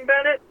Stetson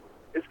Bennett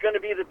is going to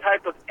be the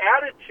type of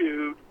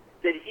attitude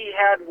that he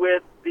had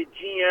with the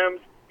GMs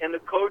and the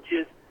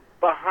coaches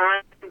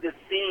behind the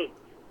scenes.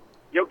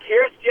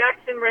 Kearis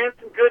Jackson ran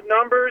some good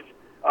numbers.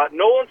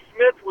 Nolan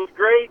Smith was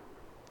great.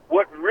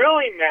 What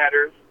really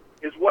matters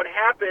is what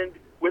happened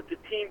with the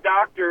team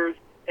doctors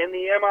and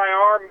the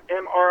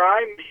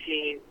MRI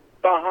machine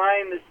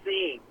behind the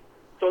scenes.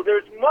 So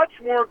there's much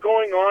more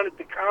going on at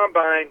the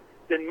Combine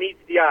than meets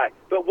the eye.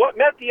 But what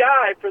met the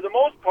eye, for the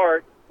most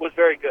part, was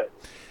very good.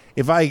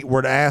 If I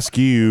were to ask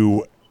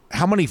you,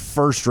 how many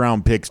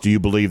first-round picks do you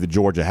believe that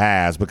Georgia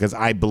has? Because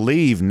I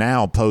believe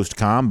now,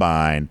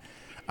 post-Combine,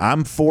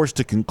 I'm forced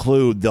to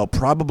conclude they'll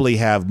probably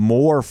have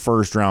more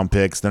first-round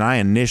picks than I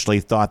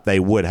initially thought they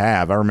would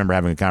have. I remember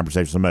having a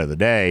conversation with somebody the other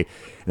day,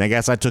 and I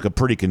guess I took a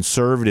pretty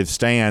conservative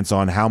stance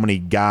on how many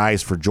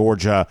guys for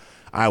Georgia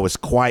I was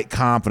quite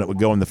confident would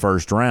go in the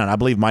first round. I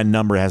believe my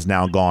number has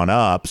now gone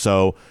up,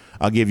 so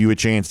I'll give you a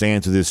chance to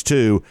answer this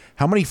too.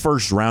 How many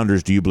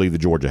first-rounders do you believe that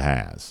Georgia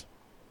has?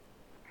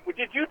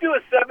 Did you do a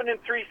 7-3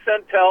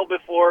 centile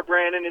before,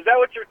 Brandon? Is that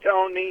what you're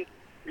telling me?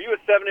 Were you a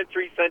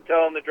 7-3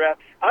 centile in the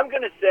draft? I'm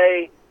going to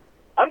say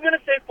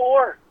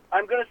 4.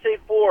 I'm going to say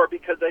 4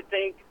 because I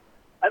think,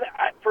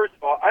 first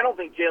of all, I don't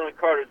think Jalen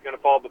Carter is going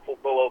to fall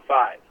below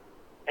 5.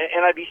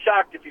 And I'd be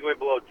shocked if he went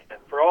below 10.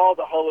 For all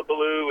the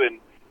hullabaloo and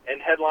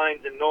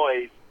headlines and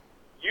noise,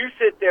 you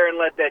sit there and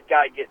let that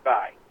guy get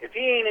by. If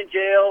he ain't in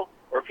jail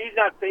or if he's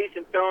not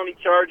facing felony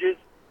charges,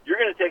 you're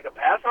going to take a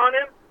pass on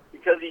him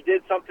because he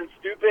did something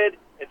stupid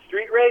and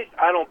street race?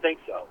 I don't think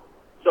so.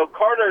 So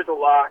Carter's a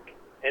lock,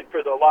 and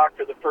for the lock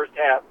for the first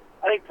half.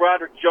 I think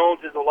Broderick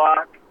Jones is a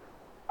lock.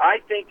 I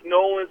think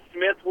Nolan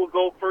Smith will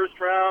go first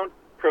round,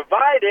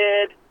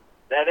 provided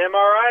that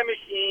MRI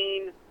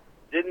machine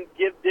didn't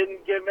give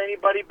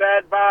anybody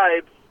bad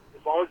vibes,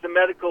 as long as the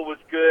medical was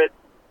good.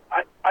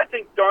 I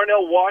think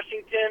Darnell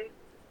Washington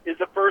is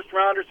a first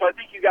rounder, so I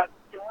think you got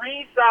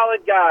 3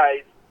 solid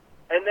guys,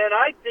 and then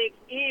I think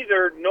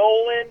either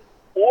Nolan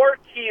or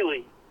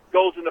Keeley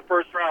goes in the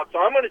first round. So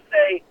I'm going to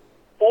say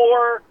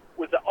 4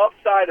 with the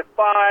upside of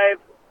 5,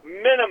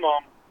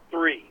 minimum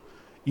 3.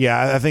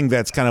 Yeah, I think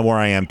that's kind of where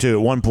I am too.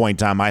 At one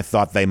point in time, I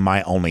thought they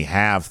might only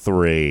have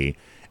 3,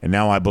 and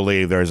now I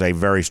believe there's a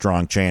very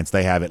strong chance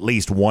they have at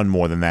least one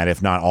more than that,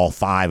 if not all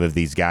 5 of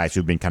these guys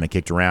who've been kind of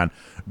kicked around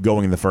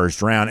going in the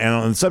first round. And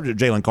on the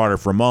subject of Jalen Carter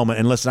for a moment,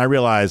 and listen, I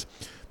realize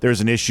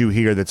there's an issue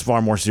here that's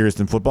far more serious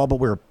than football, but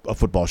we're a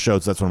football show,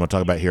 so that's what I'm going to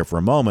talk about here for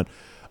a moment.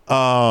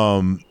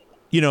 I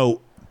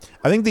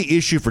think the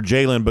issue for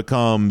Jalen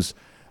becomes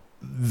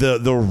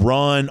the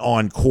run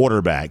on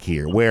quarterback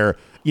here, where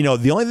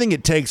the only thing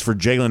it takes for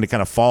Jalen to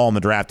kind of fall in the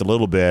draft a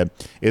little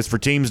bit is for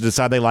teams to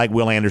decide they like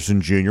Will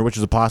Anderson Jr., which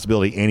is a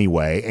possibility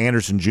anyway.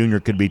 Anderson Jr.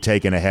 could be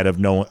taken ahead of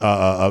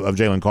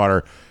Jalen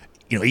Carter.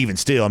 Even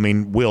still, I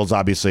mean, Will's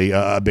obviously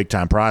a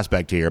big-time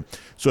prospect here.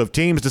 So if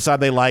teams decide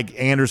they like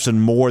Anderson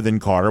more than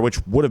Carter, which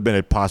would have been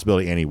a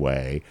possibility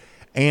anyway,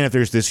 and if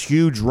there's this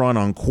huge run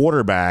on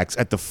quarterbacks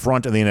at the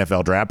front of the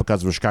NFL draft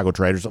because of a Chicago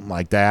trade or something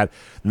like that,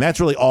 then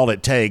that's really all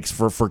it takes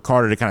for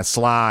Carter to kind of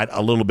slide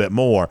a little bit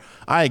more.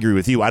 I agree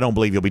with you. I don't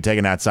believe he'll be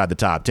taken outside the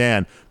top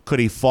 10. Could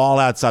he fall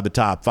outside the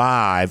top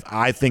 5?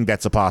 I think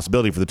that's a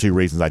possibility for the 2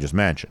 reasons I just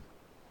mentioned.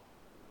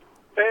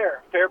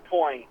 Fair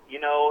point.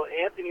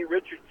 Anthony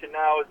Richardson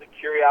now is a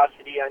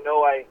curiosity. I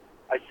know I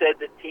said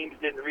that teams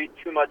didn't read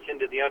too much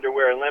into the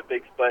Underwear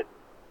Olympics, but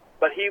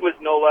he was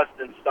no less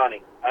than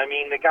stunning. I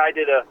mean, the guy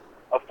did a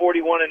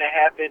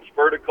 41.5-inch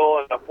vertical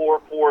and a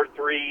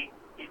 4.43.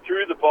 He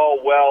threw the ball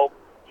well.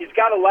 He's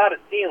got a lot of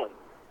ceiling.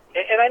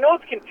 And I know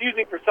it's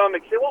confusing for some. They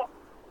say, well,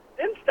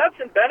 didn't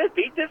Stetson Bennett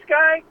beat this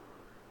guy?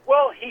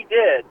 Well, he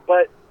did,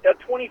 but a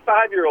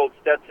 25-year-old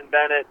Stetson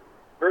Bennett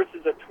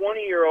versus a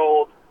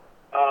 20-year-old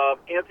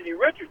Anthony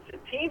Richardson.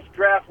 Teams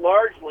draft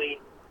largely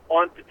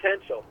on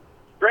potential.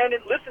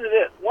 Brandon, listen to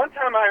this. One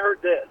time I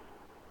heard this.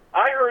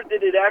 I heard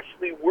that it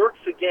actually works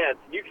against,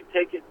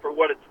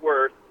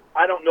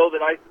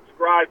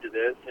 to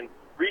this, and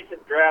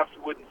recent drafts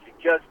wouldn't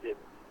suggest it.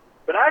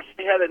 But I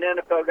actually had an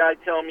NFL guy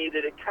tell me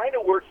that it kind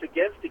of works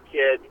against a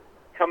kid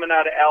coming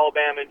out of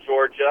Alabama and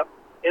Georgia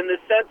in the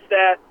sense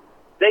that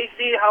they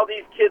see how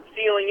these kids'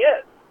 ceiling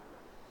is,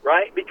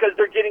 right? Because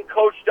they're getting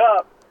coached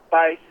up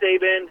by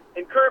Saban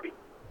and Kirby.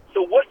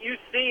 So what you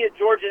see at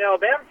Georgia and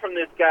Alabama from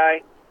this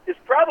guy is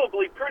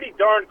probably pretty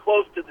darn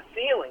close to the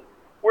ceiling,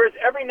 whereas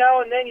every now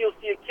and then you'll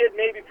see a kid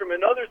maybe from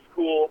another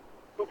school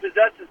who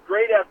possesses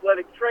great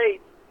athletic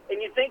traits,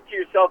 and you think to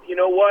yourself, you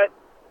know what,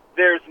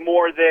 there's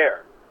more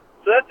there.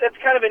 So that's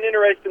kind of an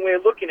interesting way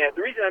of looking at it.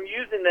 The reason I'm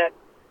using that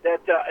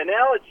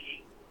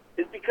analogy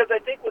is because I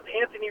think with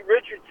Anthony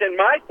Richardson,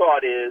 my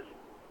thought is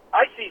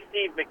I see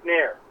Steve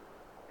McNair.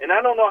 And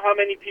I don't know how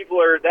many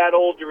people are that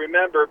old to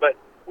remember, but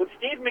when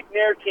Steve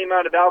McNair came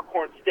out of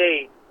Alcorn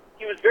State,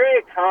 he was very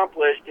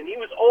accomplished, and he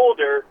was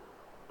older,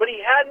 but he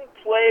hadn't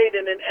played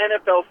in an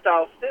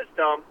NFL-style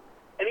system,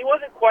 and he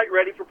wasn't quite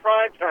ready for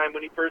prime time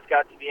when he first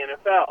got to the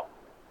NFL.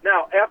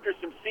 Now, after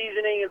some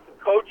seasoning and some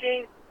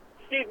coaching,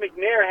 Steve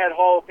McNair had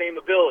Hall of Fame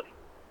ability.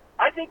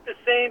 I think the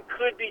same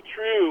could be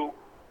true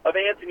of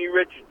Anthony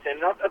Richardson.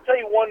 And I'll tell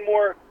you one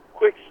more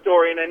quick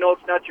story, and I know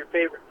it's not your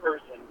favorite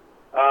person.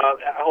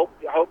 I hope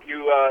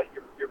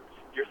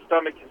your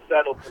stomach is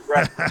settled for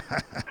breakfast.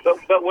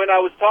 But when I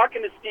was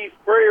talking to Steve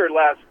Spurrier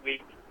last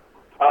week,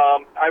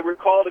 I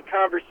recalled a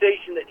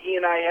conversation that he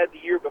and I had the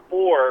year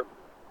before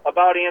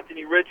about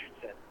Anthony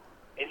Richardson.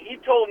 And he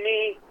told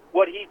me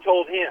what he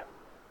told him.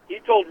 He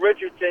told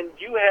Richardson,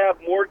 you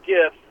have more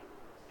gifts,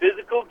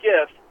 physical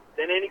gifts,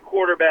 than any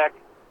quarterback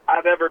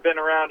I've ever been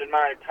around in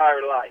my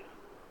entire life.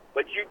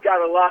 But you've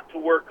got a lot to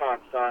work on,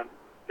 son.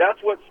 That's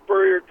what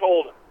Spurrier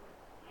told him.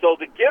 So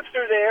the gifts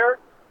are there.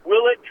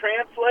 Will it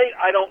translate?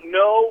 I don't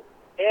know.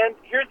 And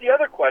here's the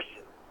other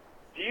question.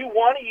 Do you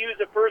want to use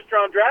a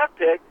first-round draft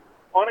pick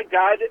on a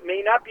guy that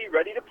may not be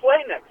ready to play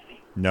next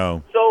season?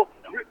 No. So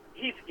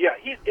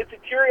it's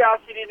a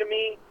curiosity to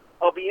me.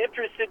 I'll be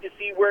interested to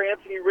see where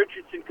Anthony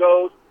Richardson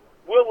goes.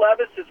 Will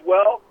Levis as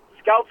well.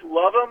 Scouts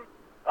love him.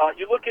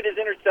 You look at his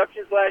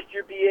interceptions last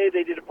year, BA,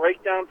 they did a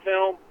breakdown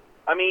film.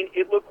 I mean,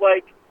 it looked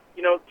like,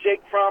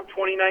 Jake Fromm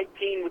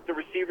 2019 with the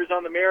receivers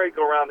on the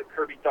merry-go-round that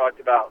Kirby talked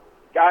about.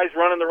 Guys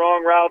running the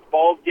wrong routes,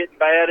 balls getting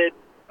batted.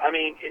 I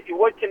mean,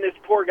 what can this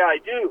poor guy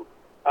do?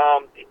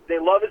 They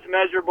love his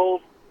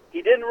measurables.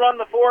 He didn't run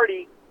the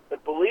 40,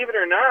 but believe it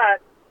or not,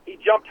 he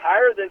jumped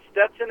higher than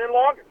Stetson and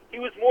longer. He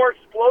was more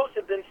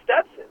explosive than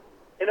Stetson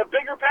in a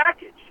bigger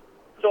package.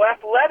 So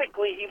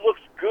athletically, he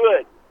looks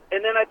good.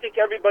 And then I think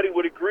everybody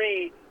would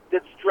agree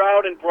that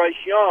Stroud and Bryce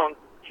Young,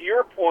 to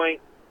your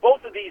point,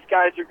 both of these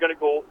guys are going to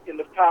go in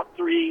the top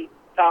 3,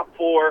 top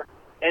 4,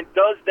 and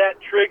does that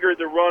trigger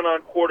the run on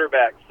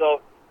quarterbacks?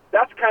 So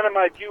that's kind of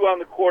my view on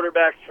the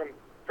quarterbacks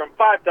from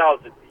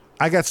 5,000 feet.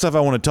 I got stuff I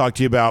want to talk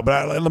to you about,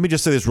 but let me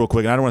just say this real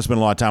quick, and I don't want to spend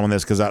a lot of time on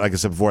this because, like I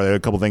said before, there are a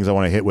couple things I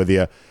want to hit with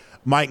you.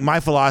 My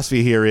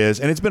philosophy here is,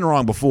 and it's been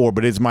wrong before,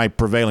 but it's my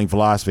prevailing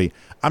philosophy,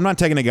 I'm not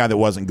taking a guy that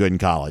wasn't good in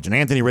college, and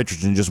Anthony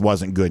Richardson just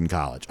wasn't good in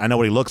college. I know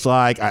what he looks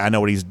like. I know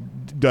what he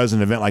does in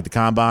an event like the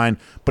Combine,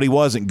 but he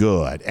wasn't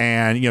good.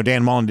 And,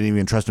 Dan Mullen didn't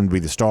even trust him to be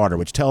the starter,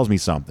 which tells me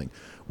something.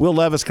 Will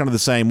Levis kind of the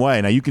same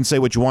way. Now, you can say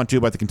what you want to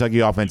about the Kentucky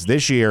offense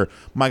this year.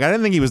 Mike, I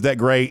didn't think he was that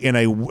great in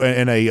a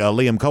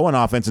Liam Cohen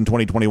offense in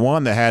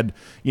 2021 that had,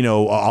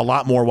 a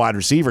lot more wide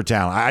receiver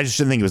talent. I just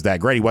didn't think he was that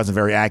great. He wasn't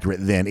very accurate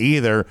then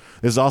either.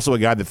 This is also a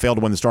guy that failed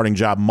to win the starting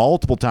job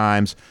multiple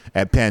times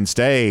at Penn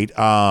State.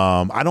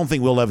 I don't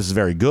think Will Levis is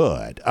very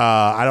good.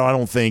 I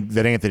don't think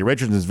that Anthony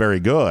Richardson is very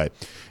good.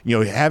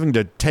 Having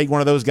to take one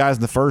of those guys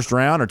in the first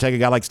round or take a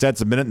guy like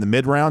Stetson Bennett in the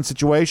mid-round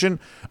situation,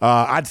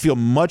 I'd feel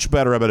much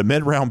better about a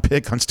mid-round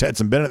pick on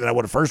Stetson Bennett than I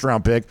would a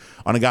first-round pick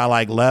on a guy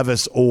like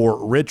Levis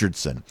or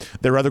Richardson.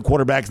 There are other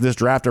quarterbacks in this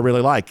draft I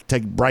really like.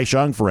 Take Bryce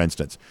Young, for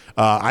instance.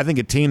 I think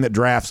a team that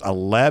drafts a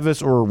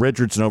Levis or a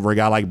Richardson over a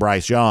guy like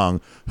Bryce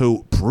Young,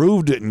 who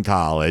proved it in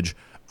college,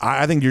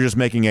 I think you're just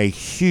making a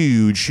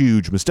huge,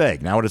 huge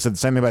mistake. Now, I would have said the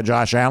same thing about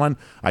Josh Allen.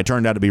 I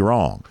turned out to be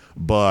wrong.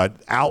 But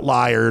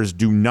outliers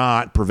do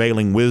not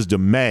prevailing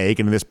wisdom make.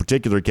 And in this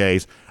particular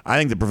case, I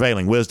think the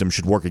prevailing wisdom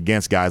should work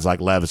against guys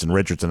like Levis and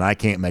Richardson. I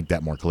can't make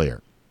that more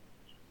clear.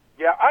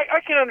 Yeah, I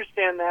can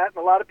understand that. And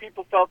a lot of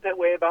people felt that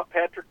way about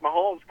Patrick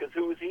Mahomes because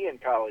who was he in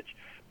college?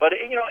 But,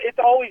 it's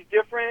always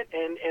different,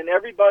 and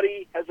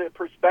everybody has a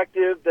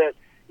perspective that,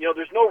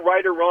 there's no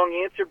right or wrong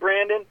answer,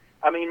 Brandon.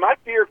 I mean, my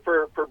fear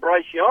for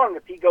Bryce Young,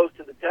 if he goes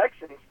to the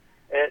Texans,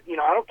 I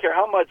don't care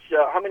how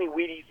many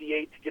Wheaties he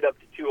ate to get up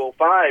to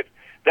 205,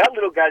 that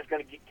little guy's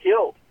going to get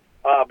killed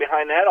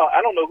behind that.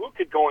 I don't know who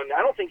could go in. I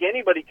don't think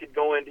anybody could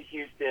go into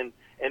Houston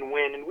and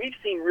win. And we've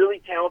seen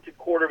really talented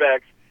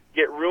quarterbacks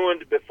get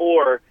ruined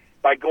before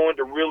by going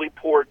to really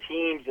poor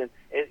teams. And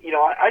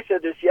I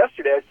said this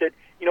yesterday. I said,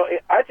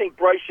 I think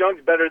Bryce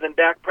Young's better than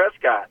Dak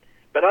Prescott,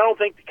 but I don't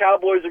think the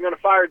Cowboys are going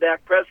to fire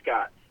Dak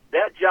Prescott.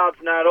 That job's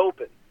not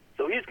open.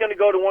 So he's going to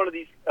go to one of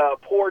these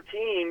poor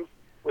teams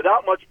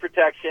without much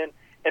protection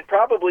and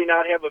probably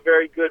not have a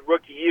very good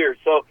rookie year.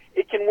 So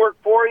it can work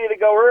for you to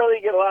go early,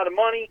 get a lot of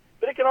money,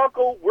 but it can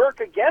also work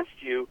against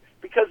you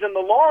because in the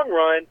long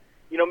run,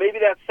 maybe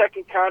that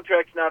second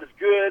contract's not as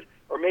good,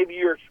 or maybe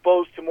you're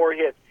exposed to more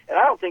hits. And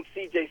I don't think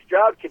C.J.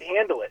 Stroud could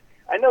handle it.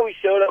 I know he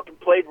showed up and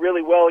played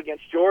really well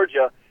against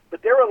Georgia,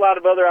 but there were a lot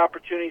of other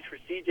opportunities for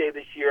C.J.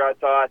 this year, I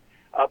thought,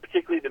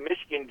 particularly the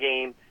Michigan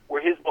game,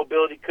 where his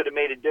mobility could have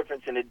made a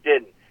difference, and it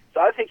didn't. So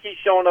I think he's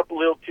showing up a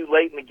little too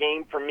late in the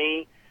game for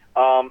me.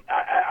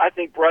 I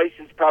think Bryce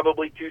is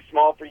probably too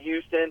small for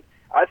Houston.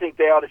 I think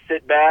they ought to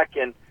sit back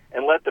and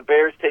let the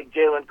Bears take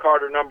Jalen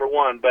Carter number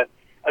one. But,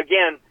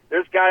 again,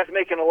 there's guys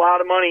making a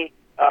lot of money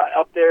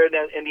up there in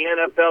the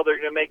NFL. They're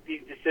going to make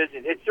these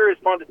decisions. It's sure is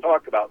fun to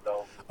talk about,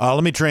 though.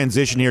 Let me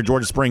transition here.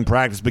 Georgia spring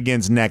practice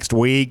begins next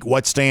week.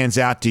 What stands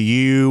out to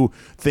you,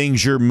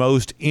 things you're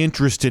most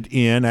interested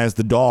in as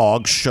the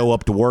Dogs show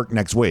up to work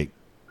next week?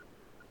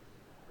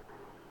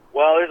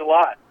 Well, there's a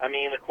lot. I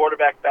mean, the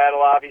quarterback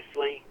battle,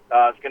 obviously,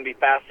 is going to be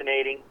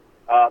fascinating.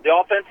 The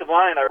offensive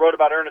line, I wrote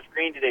about Ernest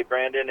Green today,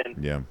 Brandon, and,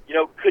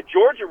 could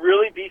Georgia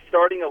really be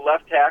starting a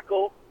left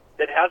tackle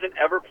that hasn't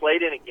ever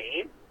played in a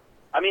game?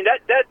 I mean,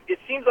 that it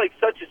seems like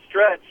such a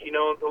stretch.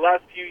 The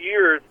last few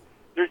years,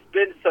 there's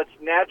been such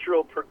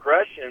natural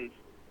progressions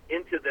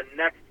into the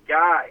next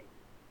guy.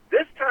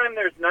 This time,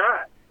 there's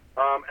not.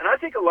 And I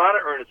think a lot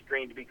of Ernest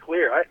Green, to be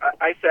clear.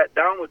 I sat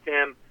down with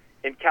him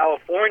in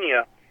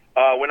California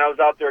when I was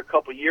out there a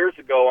couple years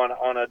ago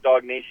on a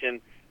Dog Nation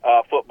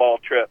football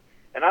trip.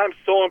 And I'm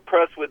so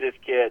impressed with this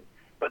kid.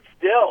 But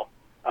still,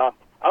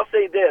 I'll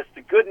say this.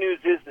 The good news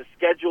is the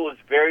schedule is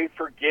very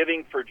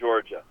forgiving for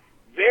Georgia.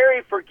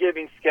 Very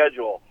forgiving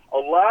schedule. A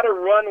lot of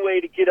runway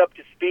to get up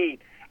to speed.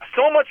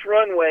 So much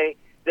runway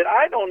that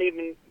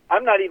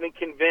I'm not even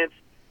convinced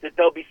that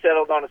they'll be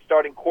settled on a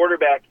starting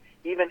quarterback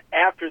even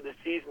after the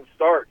season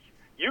starts.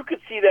 You could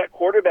see that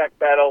quarterback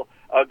battle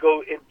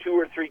go in 2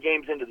 or 3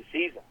 games into the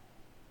season.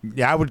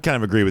 Yeah, I would kind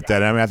of agree with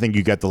that. I mean, I think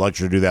you got the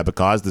luxury to do that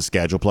because of the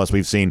schedule. Plus,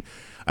 we've seen,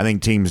 I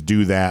think, teams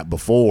do that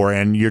before.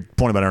 And your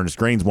point about Ernest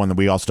Green's one that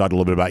we also talked a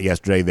little bit about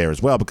yesterday there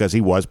as well, because he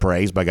was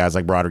praised by guys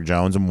like Broderick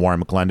Jones and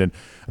Warren McClendon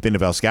at the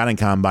NFL Scouting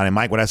Combine. And,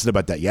 Mike, what I said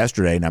about that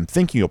yesterday, and I'm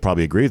thinking you'll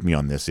probably agree with me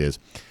on this, is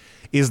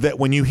that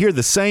when you hear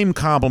the same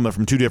compliment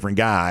from 2 different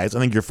guys, I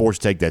think you're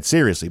forced to take that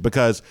seriously.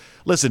 Because,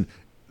 listen,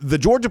 the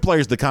Georgia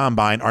players at the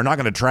Combine are not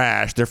going to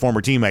trash their former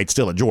teammates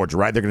still at Georgia,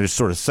 right? They're going to just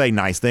sort of say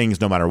nice things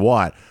no matter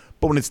what.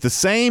 But when it's the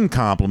same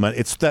compliment,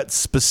 it's that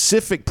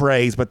specific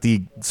praise, but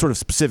the sort of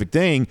specific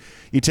thing,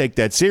 you take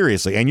that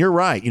seriously. And you're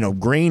right.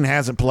 Green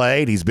hasn't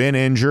played. He's been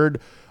injured.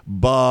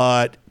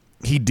 But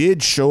he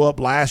did show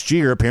up last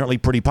year apparently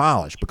pretty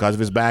polished because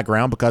of his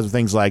background, because of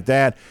things like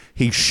that.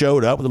 He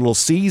showed up with a little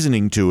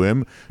seasoning to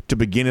him to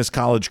begin his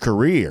college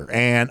career.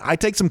 And I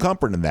take some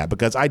comfort in that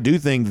because I do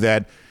think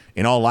that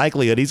in all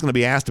likelihood, he's going to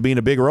be asked to be in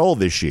a big role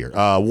this year.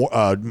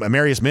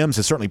 Amarius Mims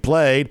has certainly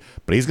played,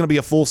 but he's going to be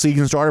a full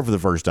season starter for the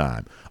first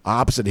time.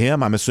 Opposite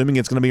him, I'm assuming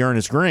it's going to be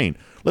Ernest Green.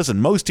 Listen,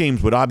 most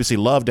teams would obviously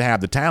love to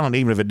have the talent,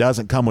 even if it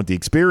doesn't come with the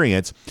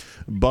experience.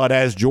 But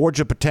as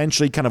Georgia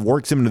potentially kind of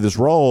works him into this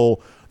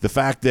role, the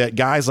fact that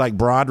guys like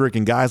Broderick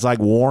and guys like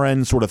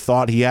Warren sort of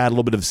thought he had a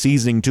little bit of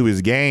seasoning to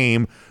his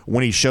game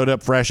when he showed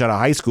up fresh out of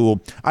high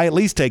school, I at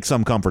least take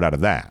some comfort out of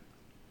that.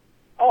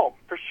 Oh,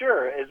 for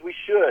sure, as we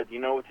should.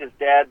 With his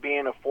dad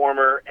being a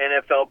former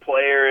NFL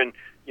player and,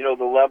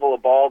 the level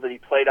of ball that he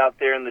played out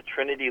there in the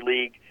Trinity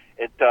League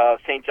at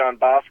St. John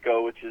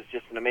Bosco, which is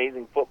just an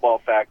amazing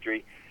football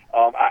factory.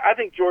 I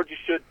think Georgia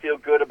should feel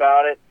good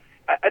about it.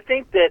 I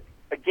think that,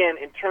 again,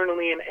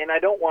 internally, and I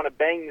don't want to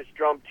bang this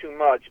drum too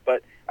much,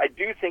 but I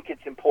do think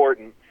it's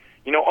important.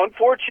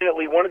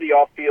 Unfortunately, one of the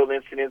off-field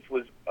incidents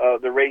was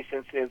the race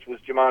incidents was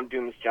Jamon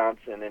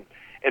Dumas-Johnson.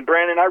 And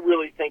Brandon, I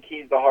really think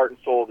he's the heart and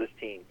soul of this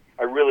team.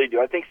 I really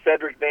do. I think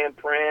Cedric Van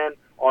Pran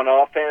on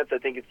offense, I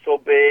think it's so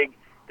big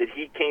that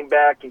he came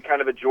back in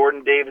kind of a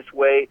Jordan Davis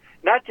way,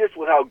 not just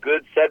with how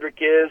good Cedric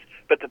is,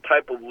 but the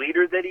type of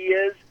leader that he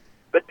is.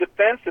 But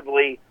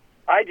defensively,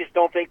 I just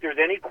don't think there's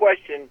any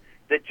question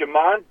that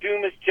Jamon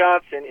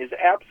Dumas-Johnson is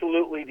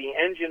absolutely the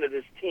engine of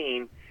this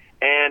team,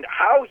 and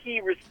how he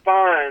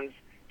responds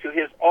to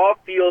his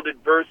off-field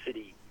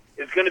adversity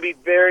is going to be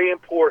very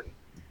important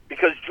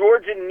because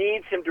Georgia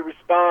needs him to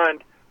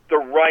respond the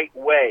right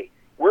way.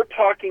 We're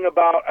talking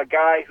about a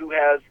guy who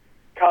has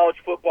college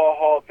football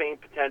Hall of Fame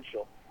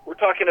potential. We're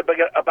talking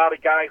about a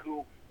guy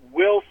who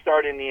will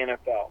start in the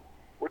NFL.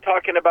 We're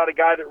talking about a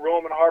guy that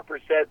Roman Harper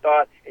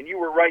thought, and you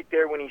were right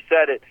there when he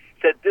said it,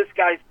 said this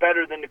guy's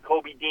better than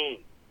Nakobe Dean.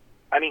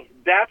 I mean,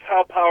 that's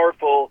how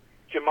powerful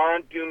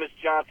Jamon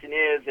Dumas-Johnson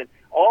is, and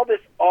all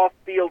this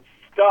off-field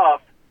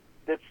stuff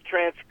that's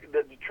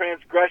the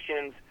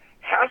transgressions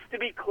has to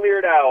be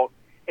cleared out,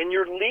 and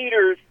your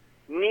leaders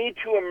need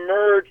to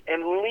emerge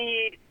and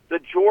lead the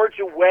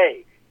Georgia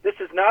way. This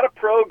is not a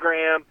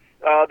program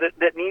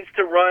that needs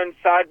to run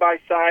side by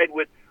side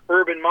with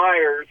Urban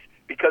Meyer's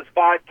because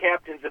 5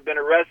 captains have been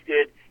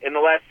arrested in the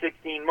last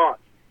 16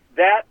 months.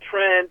 That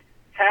trend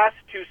has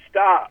to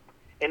stop,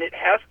 and it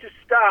has to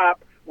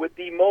stop with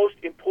the most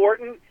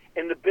important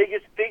and the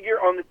biggest figure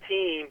on the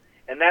team,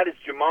 and that is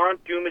Jamon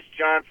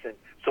Dumas-Johnson.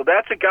 So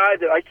that's a guy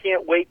that I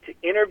can't wait to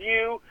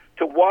interview,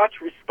 to watch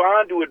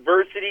respond to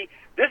adversity.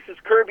 This is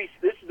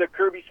a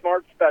Kirby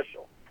Smart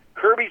special.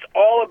 Kirby's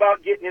all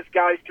about getting his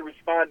guys to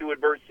respond to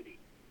adversity.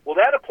 Well,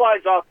 that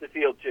applies off the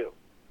field too.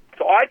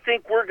 So I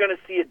think we're going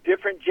to see a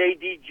different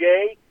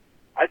JDJ.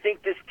 I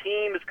think this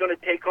team is going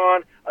to take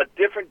on a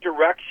different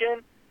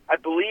direction. I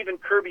believe in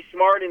Kirby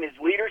Smart and his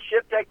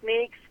leadership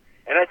techniques,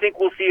 and I think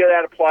we'll see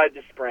that applied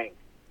this spring.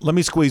 Let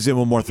me squeeze in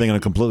one more thing on a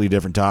completely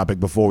different topic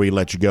before we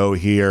let you go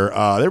here.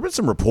 There has been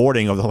some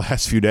reporting over the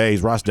last few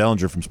days. Ross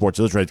Dellinger from Sports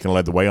Illustrated kind of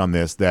led the way on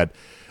this, that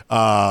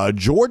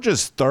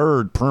Georgia's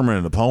third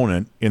permanent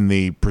opponent in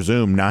the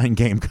presumed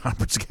 9-game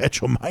conference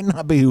schedule might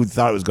not be who we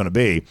thought it was going to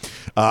be.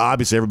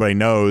 Obviously, everybody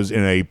knows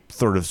in a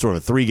sort of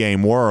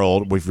 3-game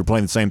world, if you're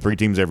playing the same 3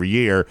 teams every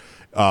year,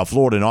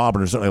 Florida and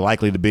Auburn are certainly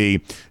likely to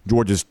be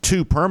Georgia's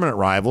 2 permanent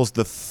rivals.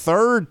 The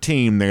third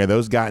team there,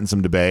 those got in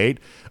some debate.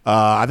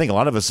 I think a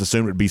lot of us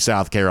assumed it would be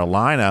South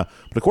Carolina,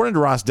 but according to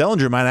Ross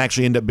Dellinger, it might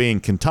actually end up being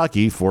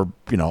Kentucky for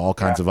all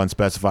kinds of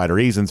unspecified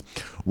reasons.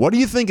 What do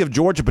you think of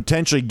Georgia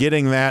potentially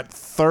getting that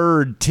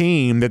third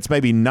team that's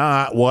maybe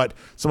not what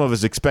some of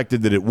us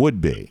expected that it would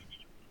be?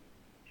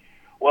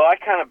 Well, I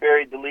kind of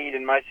buried the lead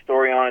in my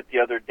story on it the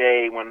other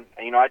day when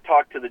I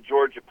talked to the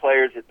Georgia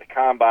players at the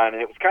Combine,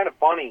 and it was kind of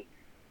funny.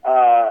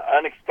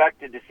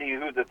 Unexpected to see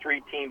who the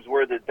 3 teams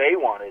were that they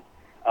wanted.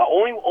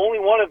 Only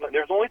one of them.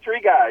 There's only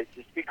 3 guys,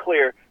 just to be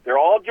clear. They're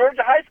all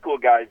Georgia high school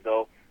guys,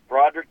 though.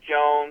 Broderick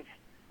Jones,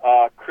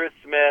 Chris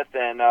Smith,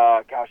 and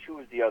who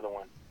was the other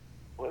one?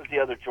 What was the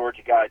other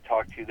Georgia guy I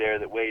talked to there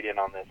that weighed in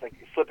on this? It's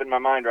slipping my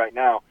mind right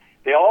now.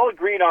 They all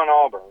agreed on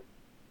Auburn.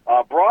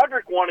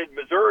 Broderick wanted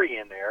Missouri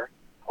in there.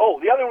 Oh,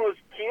 the other one was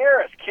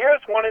Kieris.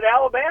 Kieris wanted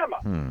Alabama.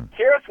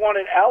 Kieris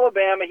wanted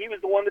Alabama. He was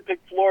the one that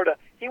picked Florida.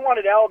 He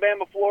wanted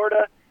Alabama,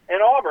 Florida,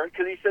 and Auburn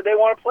because he said they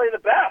want to play the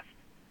best.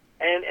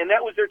 And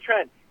that was their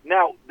trend.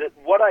 Now,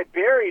 what I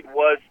buried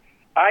was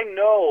I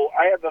know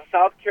I have a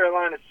South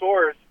Carolina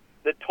source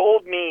that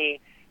told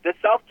me that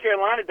South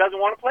Carolina doesn't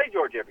want to play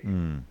Georgia every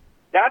year.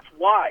 That's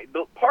why.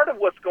 Part of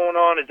what's going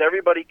on is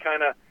everybody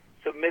kind of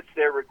submits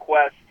their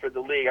requests for the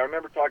league. I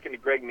remember talking to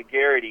Greg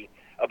McGarity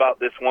about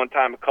this one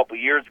time a couple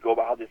years ago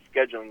about how this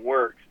scheduling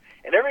works.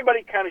 And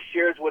everybody kind of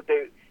shares what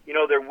their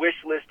wish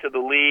list to the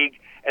league,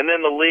 and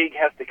then the league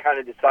has to kind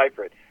of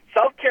decipher it.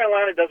 South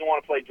Carolina doesn't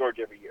want to play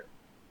Georgia every year.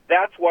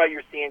 That's why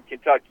you're seeing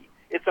Kentucky.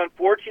 It's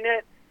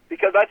unfortunate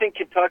because I think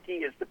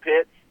Kentucky is the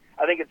pits.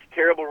 I think it's a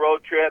terrible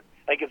road trip.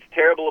 I think it's a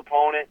terrible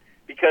opponent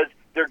because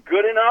they're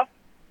good enough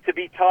to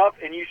be tough,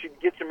 and you should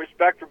get some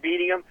respect for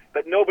beating them,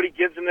 but nobody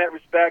gives them that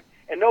respect,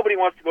 and nobody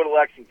wants to go to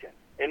Lexington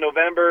in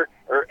November,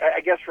 or I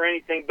guess for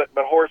anything but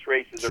horse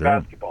races or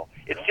basketball.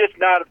 It's just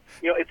not,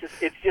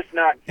 it's just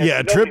not. Yeah,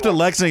 a trip to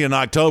Lexington in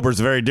October is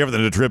very different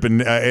than a trip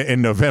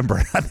in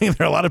November. I think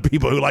there are a lot of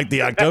people who like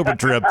the October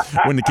trip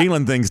when the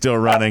Keeneland thing's still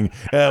running.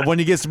 When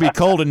it gets to be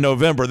cold in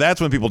November, that's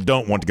when people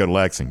don't want to go to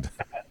Lexington.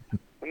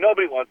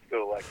 Nobody wants to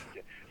go to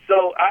Lexington.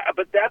 So,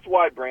 but that's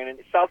why, Brandon,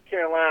 South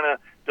Carolina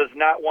does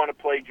not want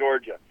to play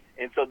Georgia,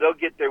 and so they'll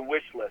get their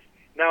wish list.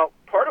 Now,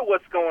 part of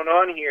what's going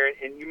on here,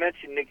 and you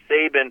mentioned Nick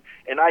Saban,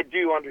 and I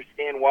do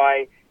understand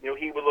why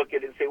he would look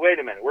at it and say, wait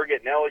a minute, we're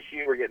getting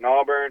LSU, we're getting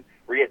Auburn,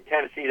 we're getting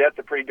Tennessee. That's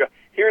a pretty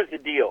 – here's the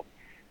deal.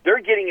 They're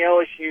getting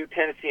LSU,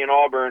 Tennessee, and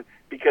Auburn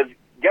because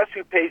guess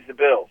who pays the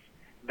bills?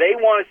 They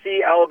want to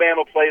see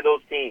Alabama play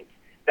those teams.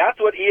 That's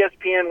what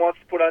ESPN wants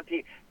to put on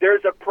TV.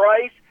 There's a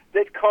price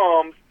that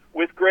comes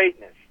with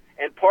greatness.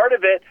 And part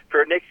of it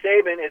for Nick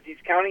Saban, as he's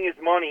counting his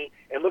money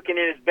and looking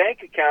in his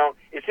bank account,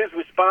 is his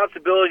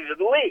responsibility to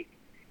the league.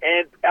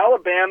 And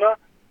Alabama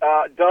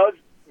does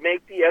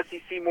make the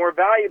SEC more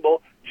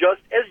valuable,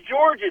 just as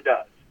Georgia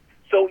does.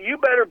 So you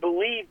better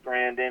believe,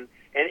 Brandon,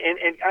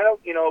 and I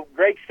don't,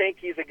 Greg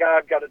Sankey is a guy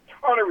I've got a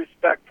ton of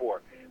respect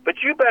for, but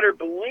you better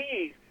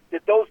believe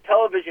that those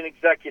television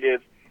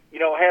executives,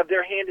 have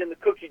their hand in the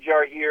cookie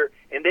jar here,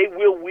 and they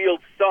will wield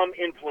some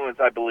influence,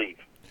 I believe.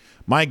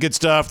 Mike, good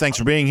stuff. Thanks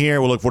for being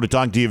here. We'll look forward to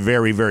talking to you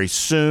very, very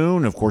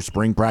soon. Of course,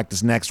 spring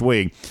practice next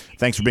week.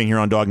 Thanks for being here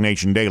on Dog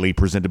Nation Daily,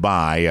 presented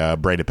by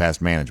Breda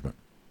Pest Management.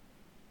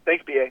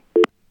 Thanks, B.A.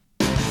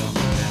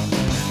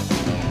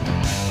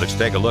 Let's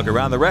take a look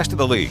around the rest of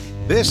the league.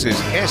 This is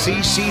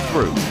SEC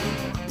Through.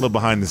 A little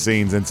behind the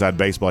scenes inside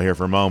baseball here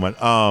for a moment.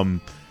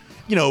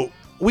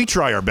 We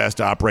try our best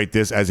to operate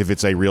this as if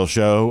it's a real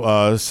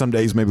show. Some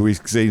days maybe we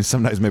succeed,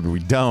 sometimes maybe we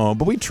don't,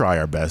 but we try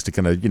our best to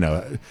kind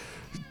of,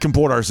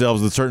 comport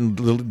ourselves with a certain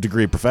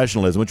degree of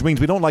professionalism, which means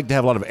we don't like to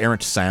have a lot of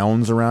errant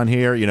sounds around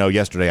here.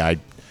 Yesterday I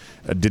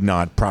did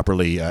not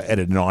properly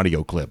edit an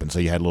audio clip, and so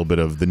you had a little bit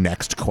of the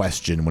next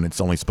question when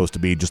it's only supposed to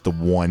be just the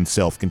one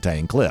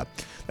self-contained clip.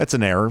 That's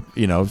an error,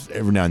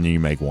 every now and then you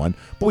make one,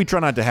 but we try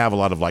not to have a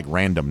lot of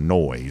random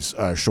noise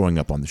showing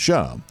up on the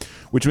show,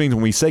 which means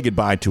when we say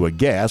goodbye to a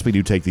guest, we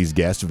do take these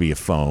guests via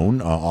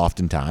phone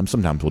oftentimes.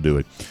 Sometimes we'll do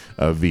it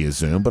via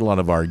Zoom, but a lot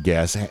of our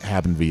guests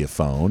happen via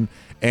phone.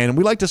 And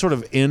we like to sort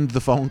of end the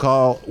phone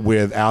call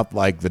without,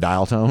 the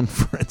dial tone,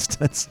 for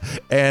instance.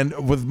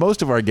 And with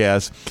most of our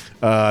guests,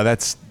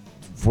 that's,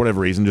 for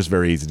whatever reason, just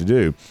very easy to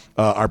do.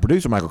 Our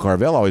producer, Michael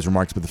Carvel, always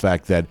remarks about the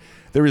fact that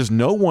there is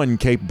no one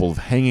capable of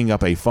hanging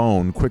up a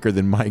phone quicker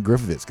than Mike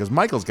Griffith is, because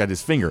Michael's got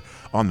his finger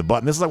on the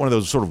button. This is like one of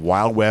those sort of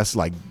Wild West,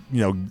 like,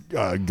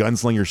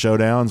 gunslinger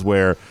showdowns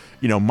where,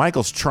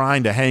 Michael's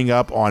trying to hang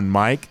up on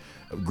Mike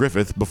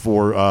Griffith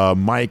before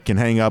Mike can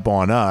hang up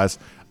on us.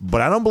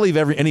 But I don't believe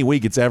any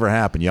week it's ever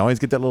happened. You always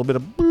get that little bit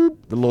of boop,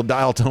 the little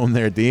dial tone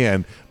there at the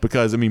end,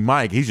 because,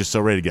 Mike, he's just so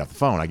ready to get off the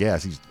phone, I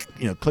guess. He's,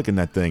 clicking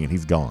that thing and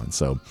he's gone.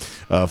 So,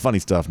 funny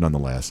stuff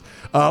nonetheless.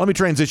 Let me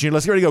transition.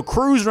 Let's get ready to go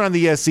cruising around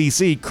the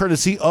SEC,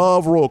 courtesy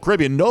of Royal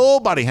Caribbean.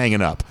 Nobody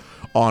hanging up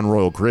on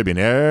Royal Caribbean.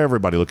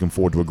 Everybody looking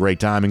forward to a great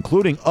time,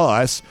 including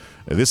us,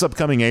 this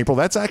upcoming April.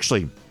 That's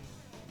actually...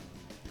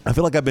 I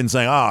feel like I've been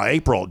saying,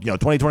 April,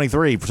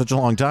 2023 for such a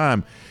long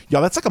time.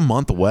 Y'all, that's like a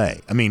month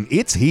away. I mean,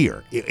 it's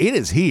here. It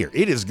is here.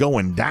 It is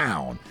going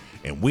down.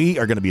 And we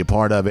are going to be a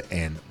part of it.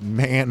 And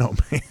man, oh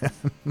man.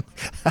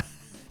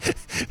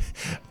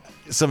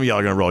 Some of y'all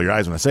are going to roll your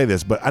eyes when I say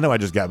this, but I know I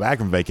just got back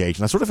from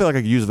vacation. I sort of feel like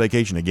I could use a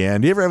vacation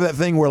again. Do you ever have that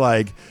thing where,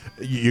 like,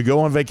 you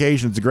go on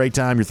vacation, it's a great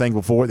time, you're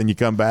thankful for it, then you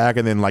come back,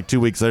 and then, like, 2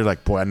 weeks later,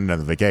 like, boy, I need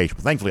another vacation.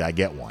 But thankfully, I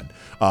get one.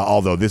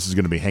 Although this is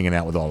going to be hanging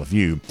out with all of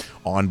you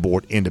on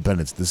board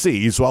Independence to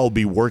Sea. So I'll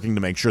be working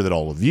to make sure that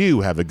all of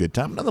you have a good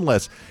time.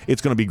 Nonetheless,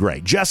 it's going to be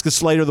great. Jessica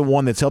Slater, the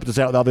one that's helped us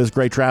out with all this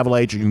great travel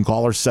agent, you can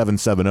call her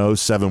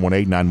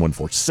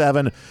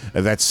 770-718-9147.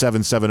 That's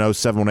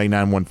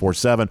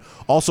 770-718-9147.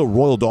 Also,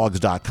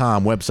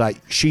 royaldogs.com website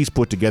she's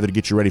put together to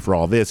get you ready for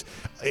all this.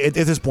 At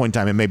this point in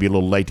time, it may be a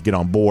little late to get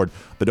on board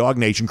the Dog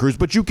Nation cruise,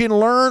 but you can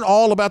learn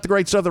all about the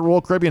great stuff that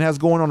Royal Caribbean has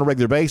going on a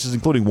regular basis,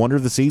 including Wonder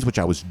of the Seas, which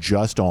I was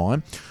just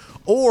on.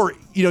 Or,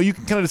 you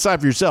can kind of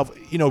decide for yourself,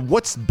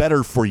 what's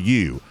better for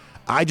you.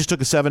 I just took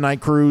a 7-night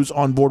cruise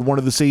on board One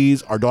of the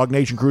Seas. Our Dog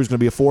Nation cruise is going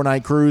to be a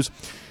 4-night cruise.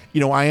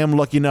 I am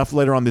lucky enough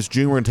later on this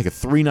June, we're going to take a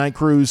 3-night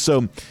cruise.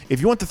 So if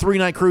you want the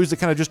 3-night cruise that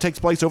kind of just takes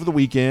place over the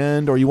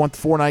weekend, or you want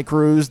the 4-night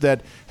cruise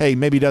that, hey,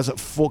 maybe does it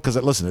full, because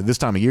listen, at this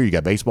time of year, you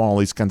got baseball, all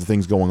these kinds of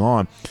things going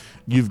on.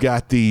 You've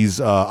got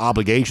these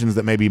obligations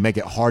that maybe make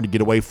it hard to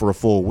get away for a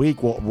full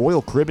week. Well,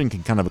 Royal Caribbean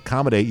can kind of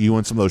accommodate you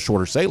in some of those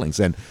shorter sailings.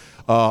 And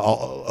a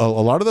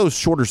lot of those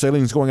shorter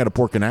sailings going out of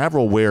Port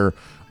Canaveral, where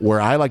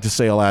I like to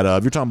sail out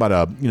of, you're talking about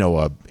a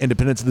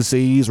Independence of the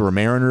Seas or a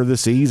Mariner of the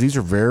Seas. These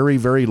are very,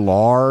 very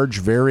large,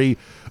 very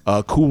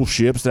cool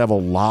ships that have a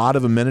lot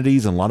of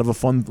amenities and a lot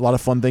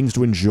of fun things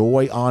to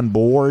enjoy on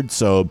board.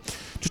 So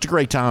just a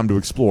great time to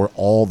explore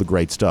all the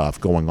great stuff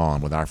going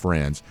on with our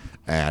friends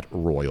at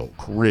Royal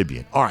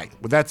Caribbean. All right,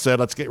 with that said,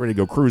 let's get ready to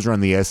go cruise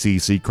around the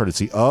SEC,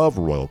 courtesy of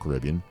Royal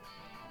Caribbean.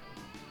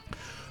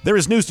 There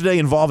is news today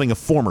involving a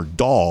former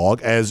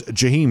Dog, as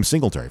Jaheim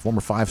Singletary, former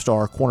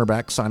 5-star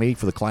cornerback, signee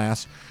for the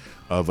class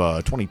of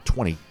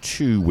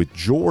 2022 with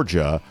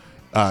Georgia.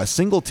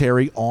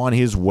 Singletary on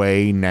his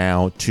way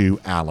now to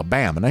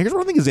Alabama. Now, here's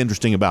what I think is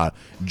interesting about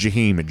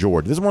Jaheim at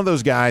Georgia. This is one of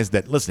those guys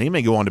that, listen, he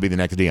may go on to be the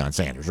next Deion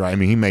Sanders, right? I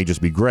mean, he may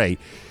just be great.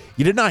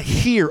 You did not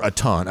hear a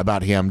ton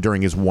about him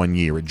during his 1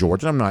 year at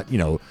Georgia. I'm not,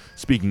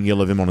 speaking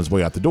ill of him on his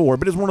way out the door,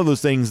 but it's one of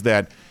those things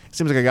that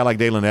seems like a guy like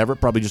Dalen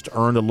Everett probably just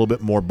earned a little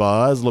bit more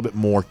buzz, a little bit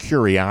more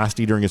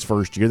curiosity during his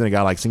first year than a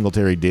guy like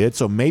Singletary did.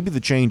 So maybe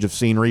the change of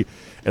scenery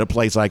at a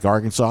place like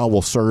Arkansas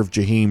will serve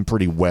Jaheim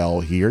pretty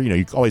well here.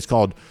 You always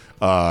called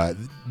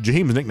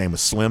Jaheim's nickname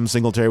was Slim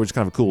Singletary, which is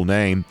kind of a cool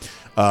name.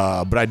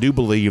 But I do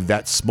believe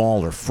that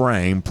smaller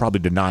frame probably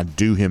did not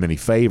do him any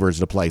favors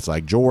at a place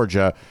like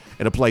Georgia.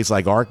 At a place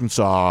like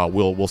Arkansas,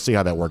 we'll see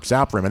how that works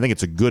out for him. I think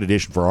it's a good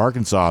addition for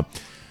Arkansas.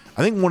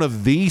 I think one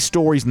of the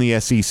stories in the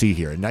SEC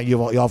here, now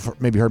y'all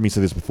maybe heard me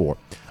say this before,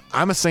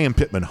 I'm a Sam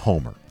Pittman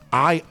homer.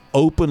 I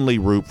openly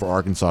root for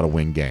Arkansas to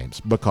win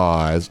games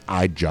because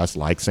I just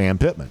like Sam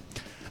Pittman.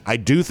 I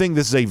do think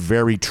this is a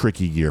very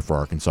tricky year for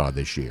Arkansas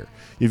this year.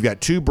 You've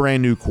got 2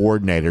 brand new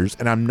coordinators,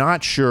 and I'm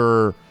not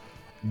sure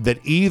that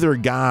either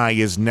guy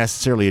is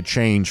necessarily a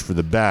change for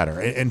the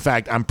better. In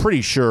fact, I'm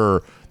pretty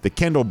sure that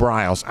Kendall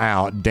Briles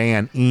out,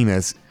 Dan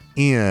Enos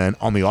in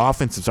on the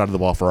offensive side of the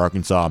ball for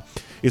Arkansas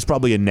is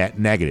probably a net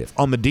negative.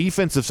 On the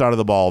defensive side of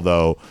the ball,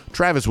 though,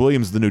 Travis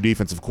Williams is the new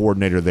defensive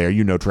coordinator there.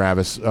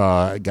 Travis,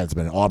 guy's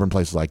been in Auburn,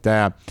 places like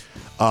that.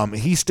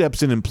 He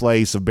steps in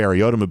place of Barry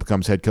Odom, who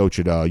becomes head coach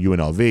at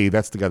UNLV.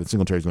 That's the guy that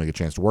Singletary's going to get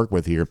a chance to work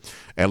with here,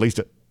 at least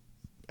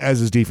as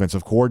his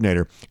defensive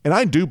coordinator. And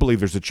I do believe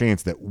there's a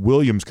chance that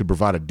Williams could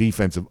provide a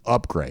defensive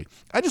upgrade.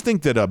 I just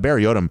think that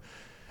Barry Odom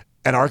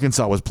at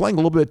Arkansas was playing a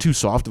little bit too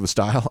soft of a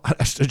style.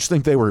 I just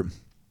think they were,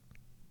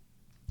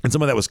 and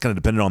some of that was kind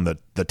of dependent on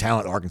the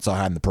talent Arkansas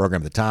had in the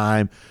program at the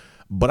time.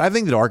 But I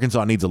think that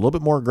Arkansas needs a little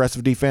bit more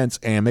aggressive defense,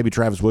 and maybe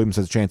Travis Williams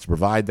has a chance to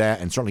provide that,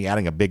 and certainly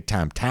adding a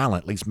big-time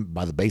talent, at least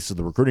by the basis of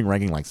the recruiting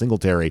ranking like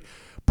Singletary,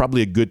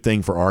 probably a good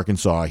thing for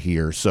Arkansas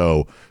here.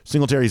 So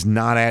Singletary's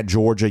not at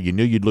Georgia. You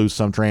knew you'd lose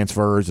some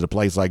transfers at a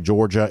place like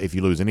Georgia. If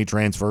you lose any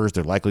transfers,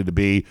 they're likely to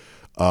be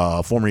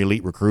former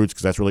elite recruits,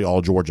 because that's really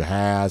all Georgia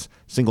has.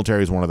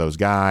 Singletary is one of those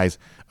guys.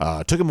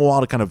 Took him a while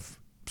to kind of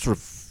sort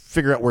of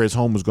figure out where his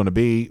home was going to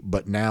be,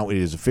 but now it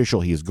is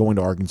official. He is going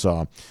to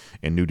Arkansas,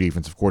 and new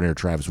defensive coordinator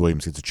Travis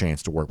Williams gets a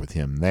chance to work with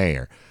him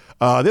there.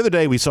 The other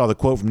day, we saw the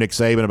quote from Nick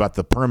Saban about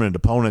the permanent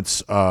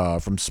opponents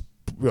from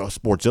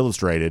Sports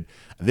Illustrated.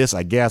 This,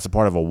 I guess, a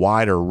part of a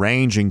wider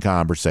ranging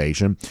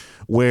conversation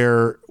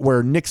where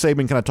Nick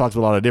Saban kind of talks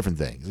about a lot of different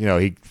things.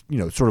 He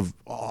sort of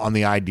on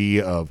the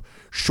idea of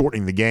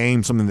shortening the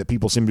game, something that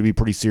people seem to be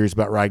pretty serious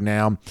about right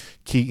now.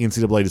 Key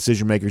NCAA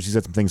decision makers. He's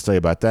had some things to say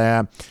about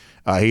that.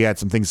 He had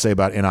some things to say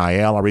about NIL.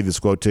 I'll read this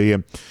quote to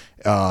you.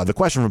 The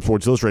question from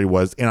Sports Illustrated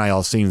was,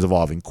 NIL scene is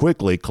evolving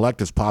quickly,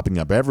 collectives popping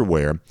up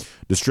everywhere,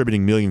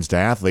 distributing millions to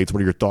athletes.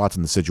 What are your thoughts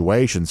on the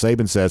situation?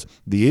 Saban says,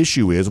 the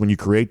issue is when you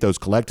create those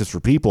collectives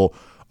for people,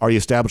 are you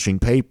establishing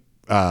pay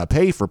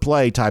for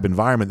play type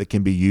environment that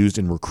can be used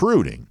in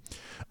recruiting?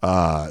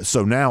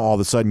 So now all of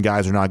a sudden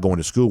guys are not going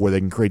to school where they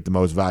can create the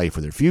most value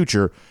for their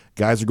future.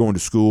 Guys are going to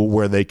school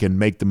where they can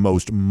make the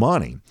most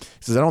money. He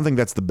says, I don't think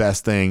that's the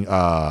best thing,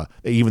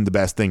 even the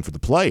best thing for the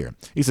player.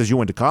 He says, you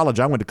went to college,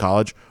 I went to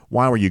college.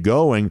 Why were you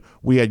going?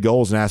 We had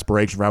goals and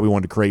aspirations for how we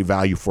wanted to create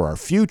value for our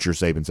future,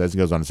 Saban says. He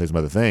goes on to say some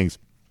other things.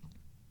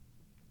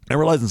 I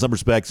realize in some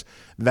respects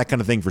that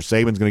kind of thing for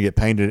Saban's going to get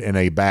painted in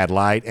a bad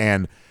light.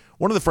 And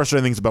one of the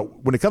frustrating things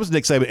about when it comes to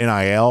Nick Saban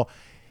NIL,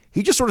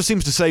 he just sort of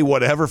seems to say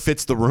whatever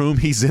fits the room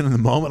he's in the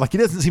moment. Like, he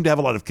doesn't seem to have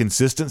a lot of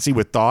consistency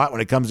with thought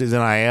when it comes to his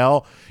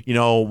NIL.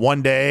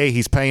 One day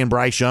he's paying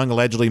Bryce Young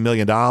allegedly $1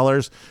 million.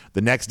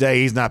 The next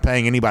day he's not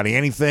paying anybody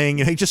anything.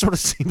 He just sort of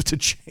seems to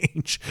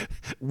change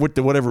with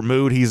whatever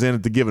mood he's in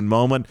at the given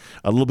moment.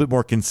 A little bit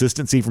more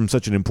consistency from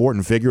such an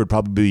important figure would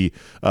probably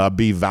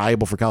be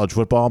valuable for college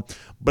football.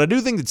 But I do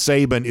think that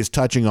Saban is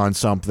touching on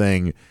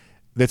something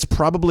that's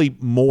probably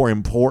more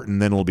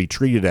important than it'll be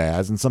treated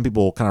as, and some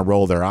people kind of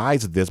roll their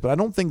eyes at this, but I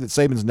don't think that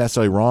Saban's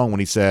necessarily wrong when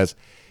he says,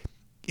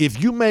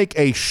 if you make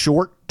a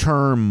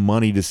short-term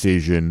money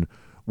decision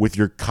with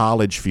your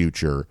college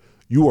future,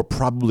 you are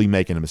probably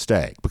making a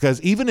mistake.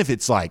 Because even if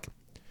it's a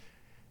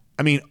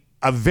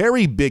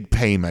very big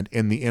payment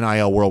in the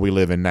NIL world we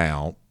live in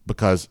now,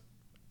 because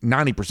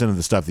 90% of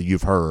the stuff that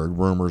you've heard,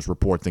 rumors,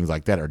 reports, things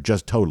like that, are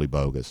just totally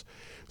bogus.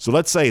 So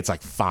let's say it's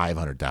like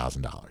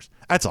 $500,000.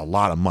 That's a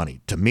lot of money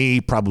to me,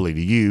 probably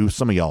to you.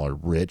 Some of y'all are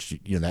rich.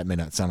 That may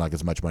not sound like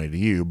as much money to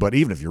you, but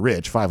even if you're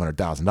rich,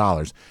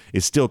 $500,000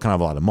 is still kind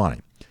of a lot of money.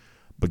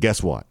 But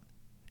guess what?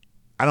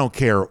 I don't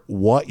care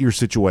what your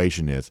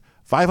situation is.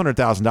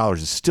 $500,000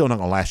 is still not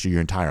going to last you your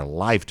entire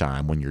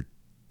lifetime when you're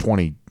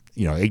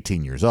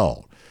 18 years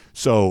old.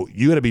 So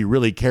you got to be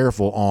really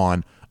careful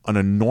on an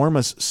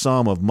enormous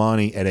sum of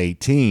money at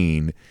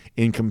 18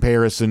 in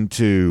comparison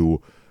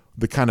to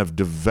the kind of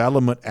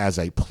development as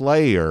a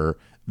player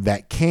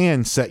that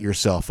can set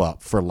yourself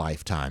up for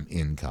lifetime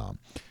income.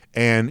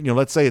 And,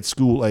 let's say it's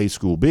school A,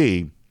 school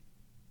B.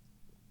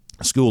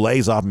 School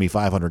A's offering me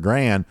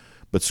 $500,000,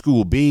 but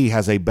school B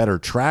has a better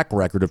track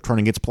record of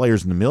turning its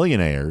players into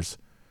millionaires.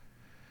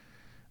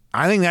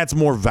 I think that's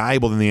more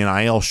valuable than the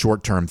NIL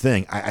short-term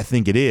thing. I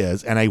think it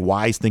is, and a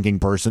wise thinking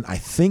person, I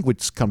think,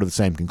 would come to the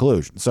same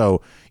conclusion.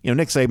 So,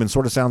 Nick Saban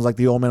sort of sounds like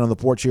the old man on the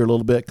porch here a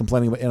little bit,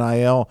 complaining about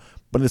NIL,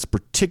 but in this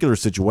particular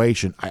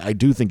situation, I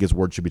do think his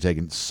word should be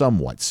taken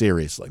somewhat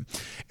seriously.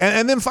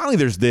 And then finally,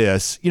 there's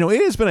this. It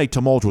has been a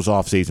tumultuous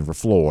offseason for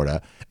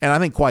Florida, and I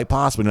think quite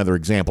possibly another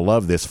example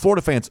of this.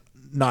 Florida fans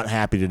not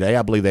happy today.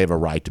 I believe they have a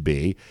right to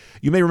be.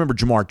 You may remember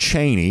Jamar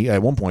Chaney.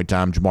 At one point in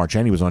time, Jamar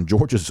Chaney was on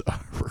Georgia's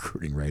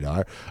recruiting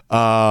radar.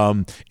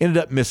 Ended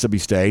up Mississippi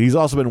State. He's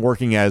also been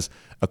working as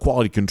a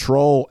quality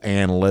control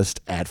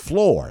analyst at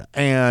Florida.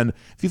 And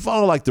if you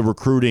follow the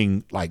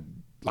recruiting, like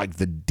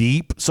the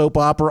deep soap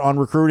opera on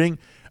recruiting,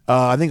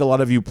 I think a lot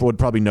of you would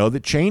probably know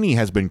that Chaney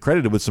has been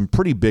credited with some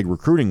pretty big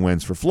recruiting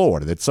wins for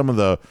Florida. That some of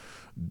the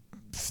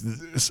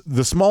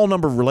small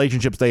number of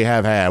relationships they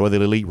have had with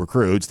elite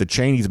recruits, that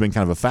Chaney's been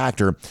kind of a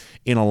factor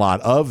in a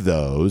lot of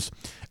those.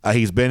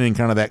 He's been in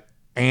kind of that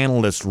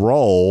analyst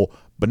role,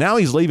 but now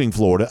he's leaving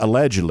Florida,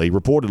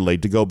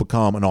 reportedly, to go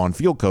become an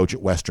on-field coach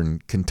at Western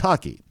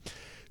Kentucky.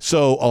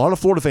 So a lot of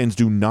Florida fans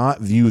do not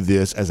view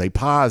this as a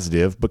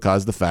positive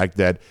because of the fact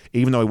that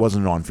even though he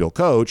wasn't an on-field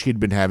coach, he'd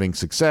been having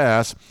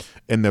success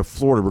in the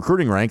Florida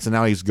recruiting ranks, and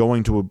now he's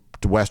going to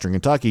Western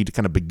Kentucky to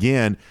kind of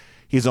begin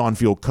his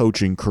on-field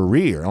coaching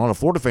career. And a lot of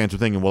Florida fans are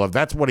thinking, well, if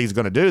that's what he's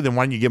going to do, then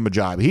why don't you give him a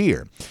job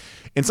here?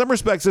 In some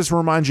respects, this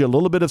reminds you a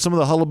little bit of some of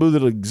the hullabaloo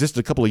that existed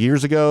a couple of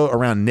years ago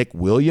around Nick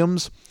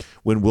Williams,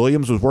 when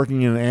Williams was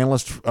working as an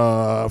analyst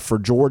for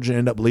Georgia and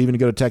ended up leaving to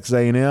go to Texas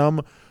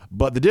A&M.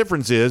 But the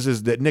difference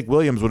is that Nick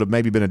Williams would have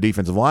maybe been a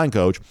defensive line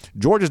coach.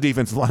 Georgia's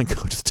defensive line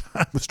coach at the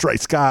time was Trey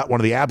Scott, one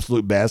of the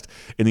absolute best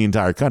in the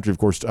entire country. Of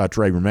course,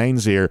 Trey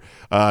remains here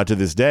to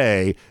this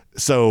day.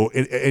 So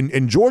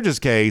in Georgia's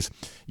case,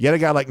 you had a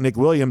guy like Nick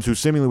Williams who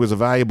seemingly was a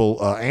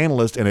valuable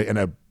analyst and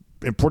a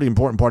pretty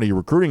important part of your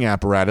recruiting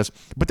apparatus,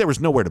 but there was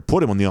nowhere to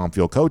put him on the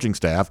on-field coaching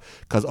staff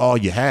because all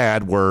you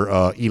had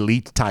were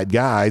elite-type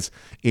guys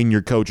in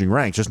your coaching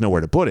ranks, just nowhere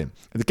to put him.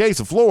 In the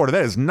case of Florida,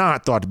 that is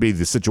not thought to be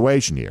the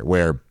situation here,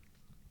 where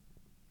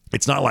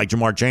it's not like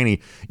Jamar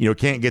Chaney,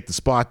 can't get the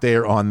spot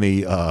there on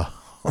the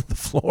on the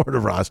Florida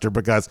roster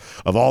because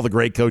of all the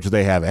great coaches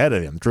they have ahead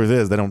of them. The truth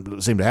is, they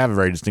don't seem to have a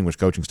very distinguished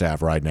coaching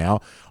staff right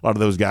now. A lot of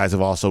those guys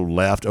have also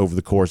left over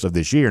the course of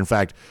this year. In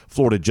fact,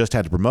 Florida just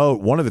had to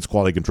promote one of its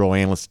quality control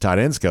analysts to tight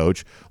ends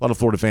coach. A lot of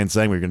Florida fans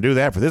saying, we're going to do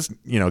that for this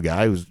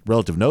guy who's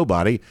relative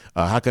nobody.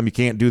 How come you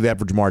can't do that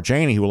for Jamar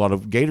Chaney, who a lot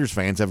of Gators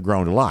fans have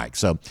grown to like?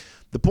 So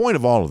the point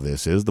of all of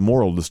this is, the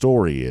moral of the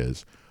story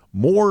is,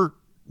 more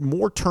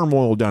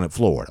turmoil down at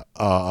Florida,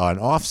 an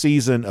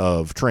offseason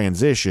of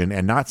transition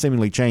and not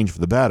seemingly change for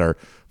the better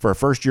for a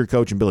first-year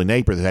coach in Billy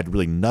Napier that had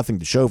really nothing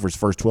to show for his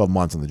first 12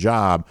 months on the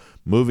job,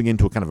 moving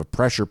into a kind of a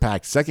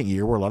pressure-packed second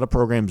year where a lot of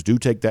programs do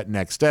take that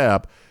next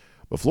step.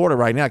 But Florida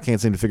right now can't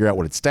seem to figure out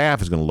what its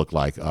staff is going to look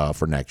like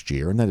for next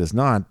year, and that does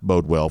not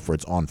bode well for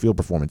its on-field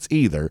performance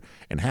either,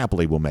 and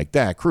happily will make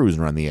that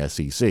cruising around the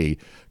SEC,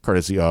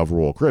 courtesy of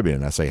Royal Caribbean.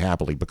 And I say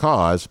happily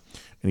because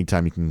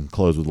anytime you can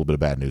close with a little bit of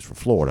bad news for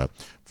Florida,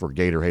 for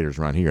Gator haters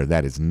around here,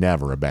 that is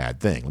never a bad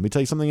thing. Let me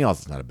tell you something else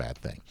that's not a bad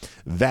thing.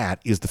 That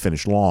is the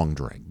Finish Long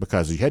Drink,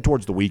 because as you head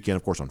towards the weekend,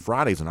 of course, on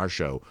Fridays on our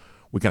show,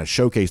 we kind of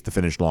showcase the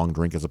Finish Long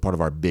Drink as a part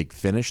of our Big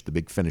Finish, the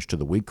Big Finish to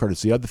the week,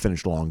 courtesy of the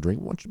Finish Long Drink.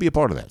 We want you to be a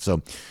part of that.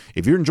 So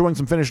if you're enjoying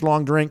some Finish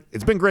Long Drink,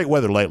 it's been great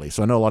weather lately.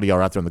 So I know a lot of y'all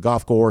are out there on the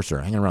golf course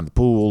or hanging around the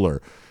pool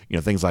or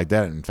things like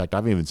that. In fact,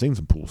 I've even seen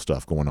some pool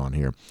stuff going on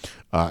here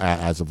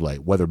as of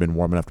late. Weather been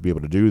warm enough to be able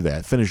to do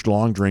that. Finish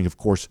Long Drink, of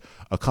course,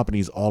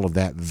 accompanies all of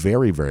that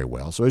very, very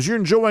well. So as you're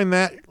enjoying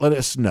that, let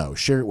us know.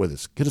 Share it with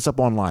us. Hit us up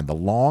online,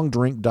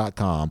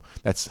 thelongdrink.com.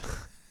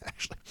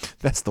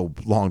 That's the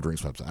Long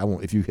Drinks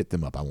website. If you hit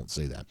them up, I won't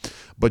say that.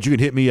 But you can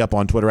hit me up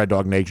on Twitter at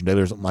DogNation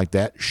Daily or something like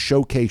that.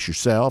 Showcase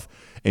yourself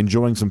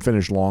enjoying some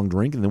Finish Long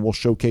Drink, and then we'll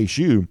showcase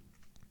you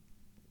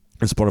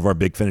as part of our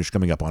Big Finish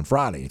coming up on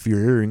Friday. If you're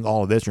hearing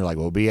all of this and you're like,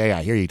 well, BA,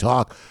 I hear you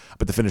talk,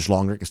 but the Finish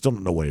Long Drink, I still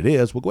don't know what it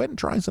is, well, go ahead and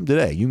try some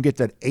today. You can get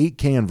that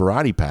 8-can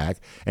variety pack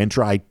and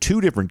try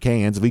 2 different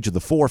cans of each of the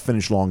 4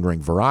 Finish Long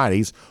Drink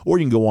varieties, or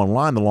you can go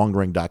online,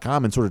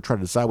 thelongdrink.com, and sort of try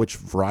to decide which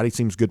variety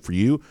seems good for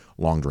you.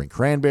 Long Drink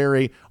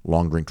Cranberry,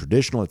 Long Drink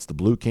Traditional, it's the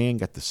blue can,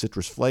 got the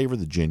citrus flavor,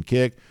 the gin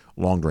kick.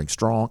 Long Drink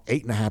Strong,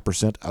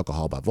 8.5%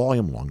 alcohol by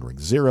volume. Long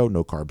Drink Zero,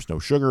 no carbs, no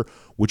sugar.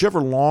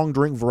 Whichever long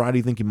drink variety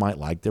you think you might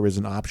like, there is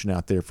an option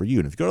out there for you.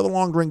 And if you go to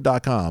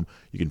thelongdrink.com,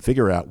 you can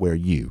figure out where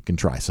you can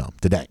try some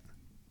today.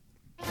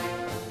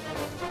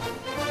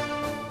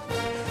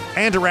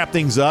 And to wrap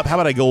things up, how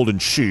about a golden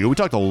shoe? We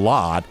talked a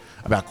lot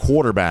about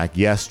quarterback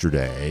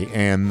yesterday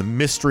and the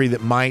mystery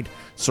that might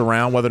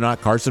surround whether or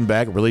not Carson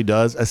Beck really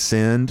does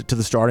ascend to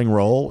the starting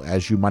role,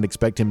 as you might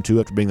expect him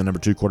to after being the number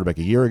 2 quarterback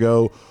a year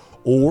ago,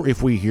 or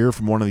if we hear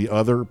from one of the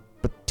other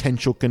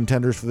potential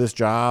contenders for this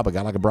job, a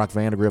guy like a Brock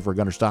Vandagriff or a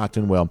Gunnar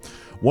Stockton. Well,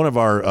 one of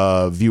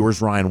our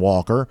viewers, Ryan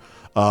Walker,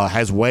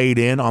 has weighed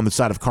in on the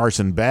side of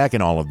Carson Beck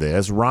and all of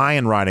this.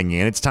 Ryan writing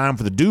in, it's time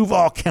for the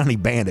Duval County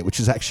Bandit, which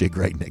is actually a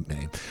great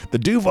nickname. The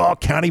Duval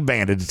County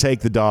Bandit to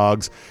take the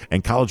Dogs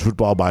and college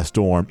football by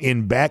storm.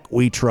 In Beck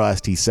we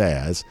trust, he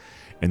says.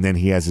 And then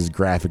he has his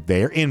graphic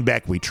there. In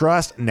Beck we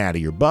trust,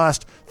 natty or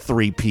bust,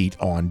 3-peat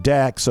on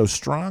deck. So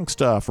strong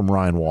stuff from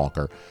Ryan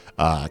Walker,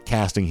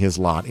 casting his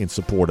lot in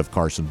support of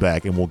Carson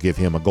Beck, and we'll give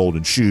him a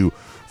golden shoe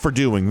for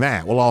doing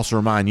that. We'll also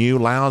remind you,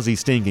 lousy,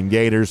 stinking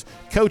Gators,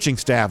 coaching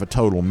staff a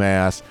total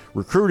mess,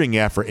 recruiting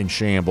effort in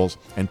shambles,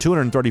 and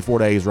 234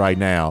 days right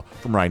now,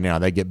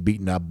 they get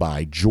beaten up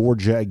by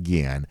Georgia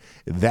again.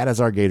 That is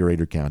our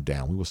Gatorator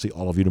countdown. We will see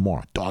all of you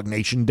tomorrow. Dog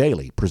Nation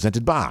Daily,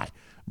 presented by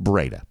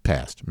Breda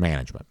Pest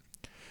Management.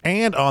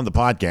 And on the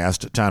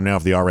podcast, time now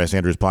for the R.S.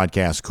 Andrews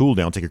Podcast Cool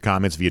Down. Take your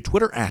comments via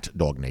Twitter at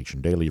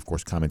DogNation Daily. Of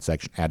course, comment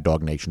section at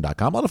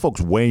DogNation.com. A lot of folks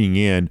weighing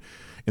in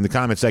the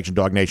comment section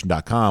at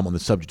DogNation.com on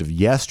the subject of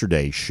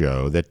yesterday's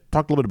show that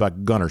talked a little bit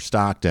about Gunnar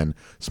Stockton.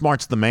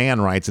 Smarts the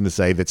Man writes in to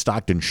say that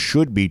Stockton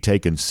should be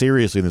taken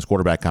seriously in this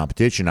quarterback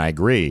competition. I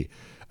agree.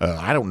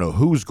 I don't know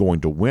who's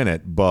going to win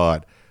it,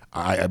 but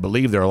I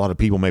believe there are a lot of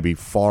people maybe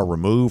far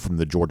removed from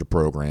the Georgia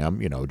program,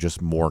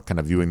 just more kind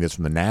of viewing this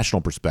from the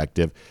national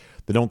perspective,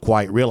 that don't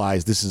quite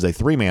realize this is a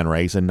 3-man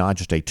race and not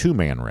just a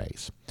 2-man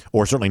race,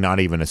 or certainly not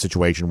even a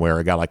situation where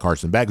a guy like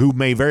Carson Beck, who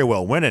may very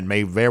well win it,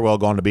 may very well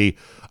go on to be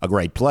a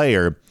great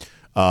player,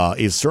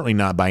 is certainly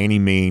not by any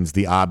means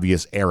the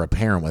obvious heir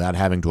apparent without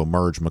having to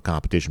emerge from a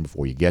competition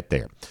before you get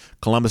there.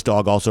 Columbus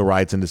Dog also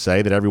writes in to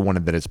say that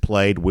everyone that has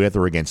played with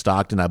or against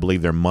Stockton, I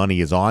believe their money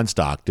is on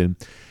Stockton.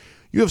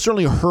 You have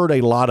certainly heard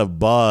a lot of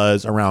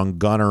buzz around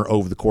Gunnar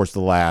over the course of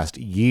the last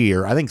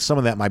year. I think some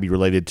of that might be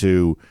related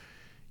to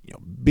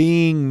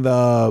being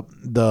the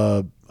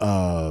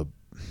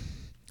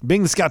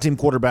scout team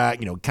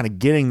quarterback, kind of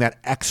getting that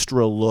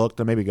extra look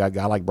that maybe a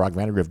guy like Brock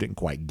Vandagriff didn't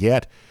quite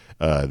get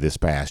this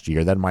past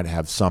year. That might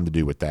have some to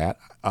do with that.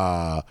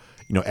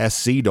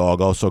 SC Dog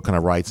also kind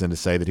of writes in to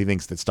say that he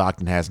thinks that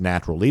Stockton has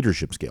natural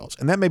leadership skills,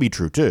 and that may be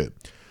true too.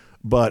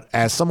 But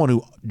as someone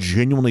who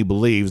genuinely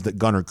believes that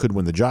Gunnar could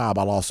win the job,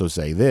 I'll also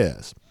say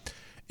this,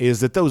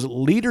 is that those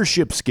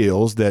leadership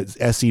skills that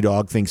SC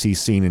Dog thinks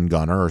he's seen in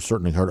Gunnar, or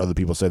certainly heard other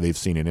people say they've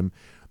seen in him,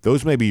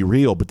 those may be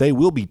real, but they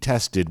will be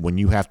tested when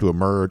you have to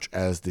emerge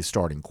as the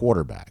starting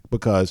quarterback.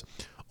 Because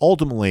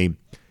ultimately,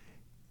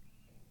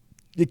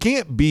 you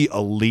can't be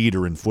a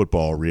leader in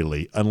football,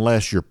 really,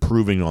 unless you're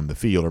proving on the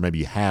field, or maybe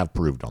you have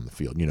proved on the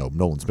field.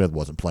 Nolan Smith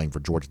wasn't playing for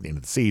Georgia at the end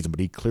of the season, but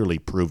he clearly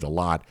proved a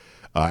lot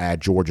at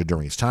Georgia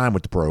during his time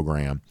with the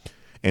program.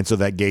 And so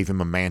that gave him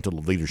a mantle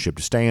of leadership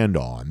to stand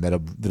on. That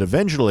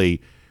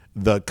eventually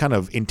the kind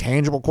of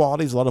intangible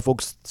qualities a lot of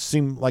folks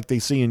seem like they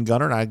see in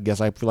Gunnar, and I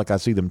guess I feel like I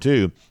see them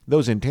too,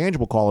 those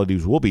intangible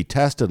qualities will be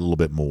tested a little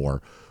bit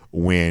more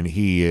when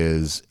he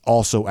is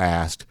also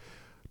asked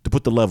to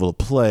put the level of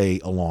play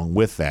along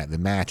with that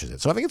matches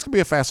it. So I think it's going to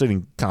be a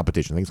fascinating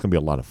competition. I think it's going to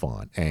be a lot of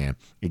fun. And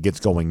it gets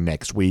going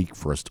next week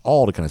for us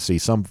all to kind of see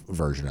some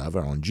version of it.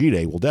 On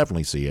G-Day, we'll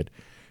definitely see it.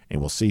 And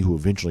we'll see who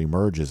eventually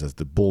emerges as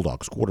the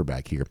Bulldogs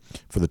quarterback here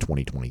for the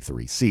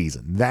 2023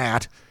 season.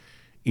 That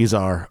is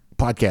our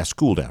podcast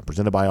School Down,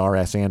 presented by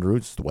R.S.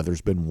 Andrews. The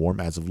weather's been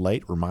warm as of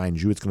late.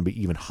 Reminds you it's going to be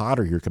even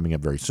hotter here coming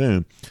up very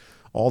soon.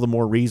 All the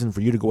more reason for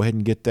you to go ahead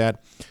and get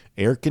that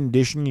air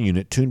conditioning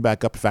unit tuned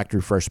back up to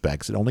factory fresh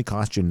specs. It only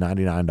costs you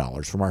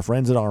 $99. From our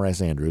friends at R.S.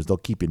 Andrews, they'll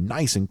keep you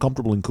nice and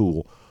comfortable and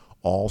cool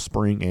all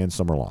spring and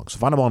summer long. So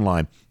find them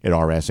online at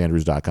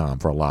rsandrews.com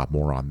for a lot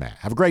more on that.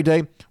 Have a great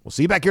day. We'll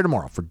see you back here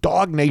tomorrow for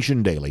Dog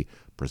Nation Daily,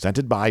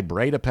 presented by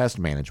Breda Pest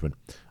Management.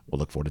 We'll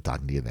look forward to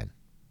talking to you then.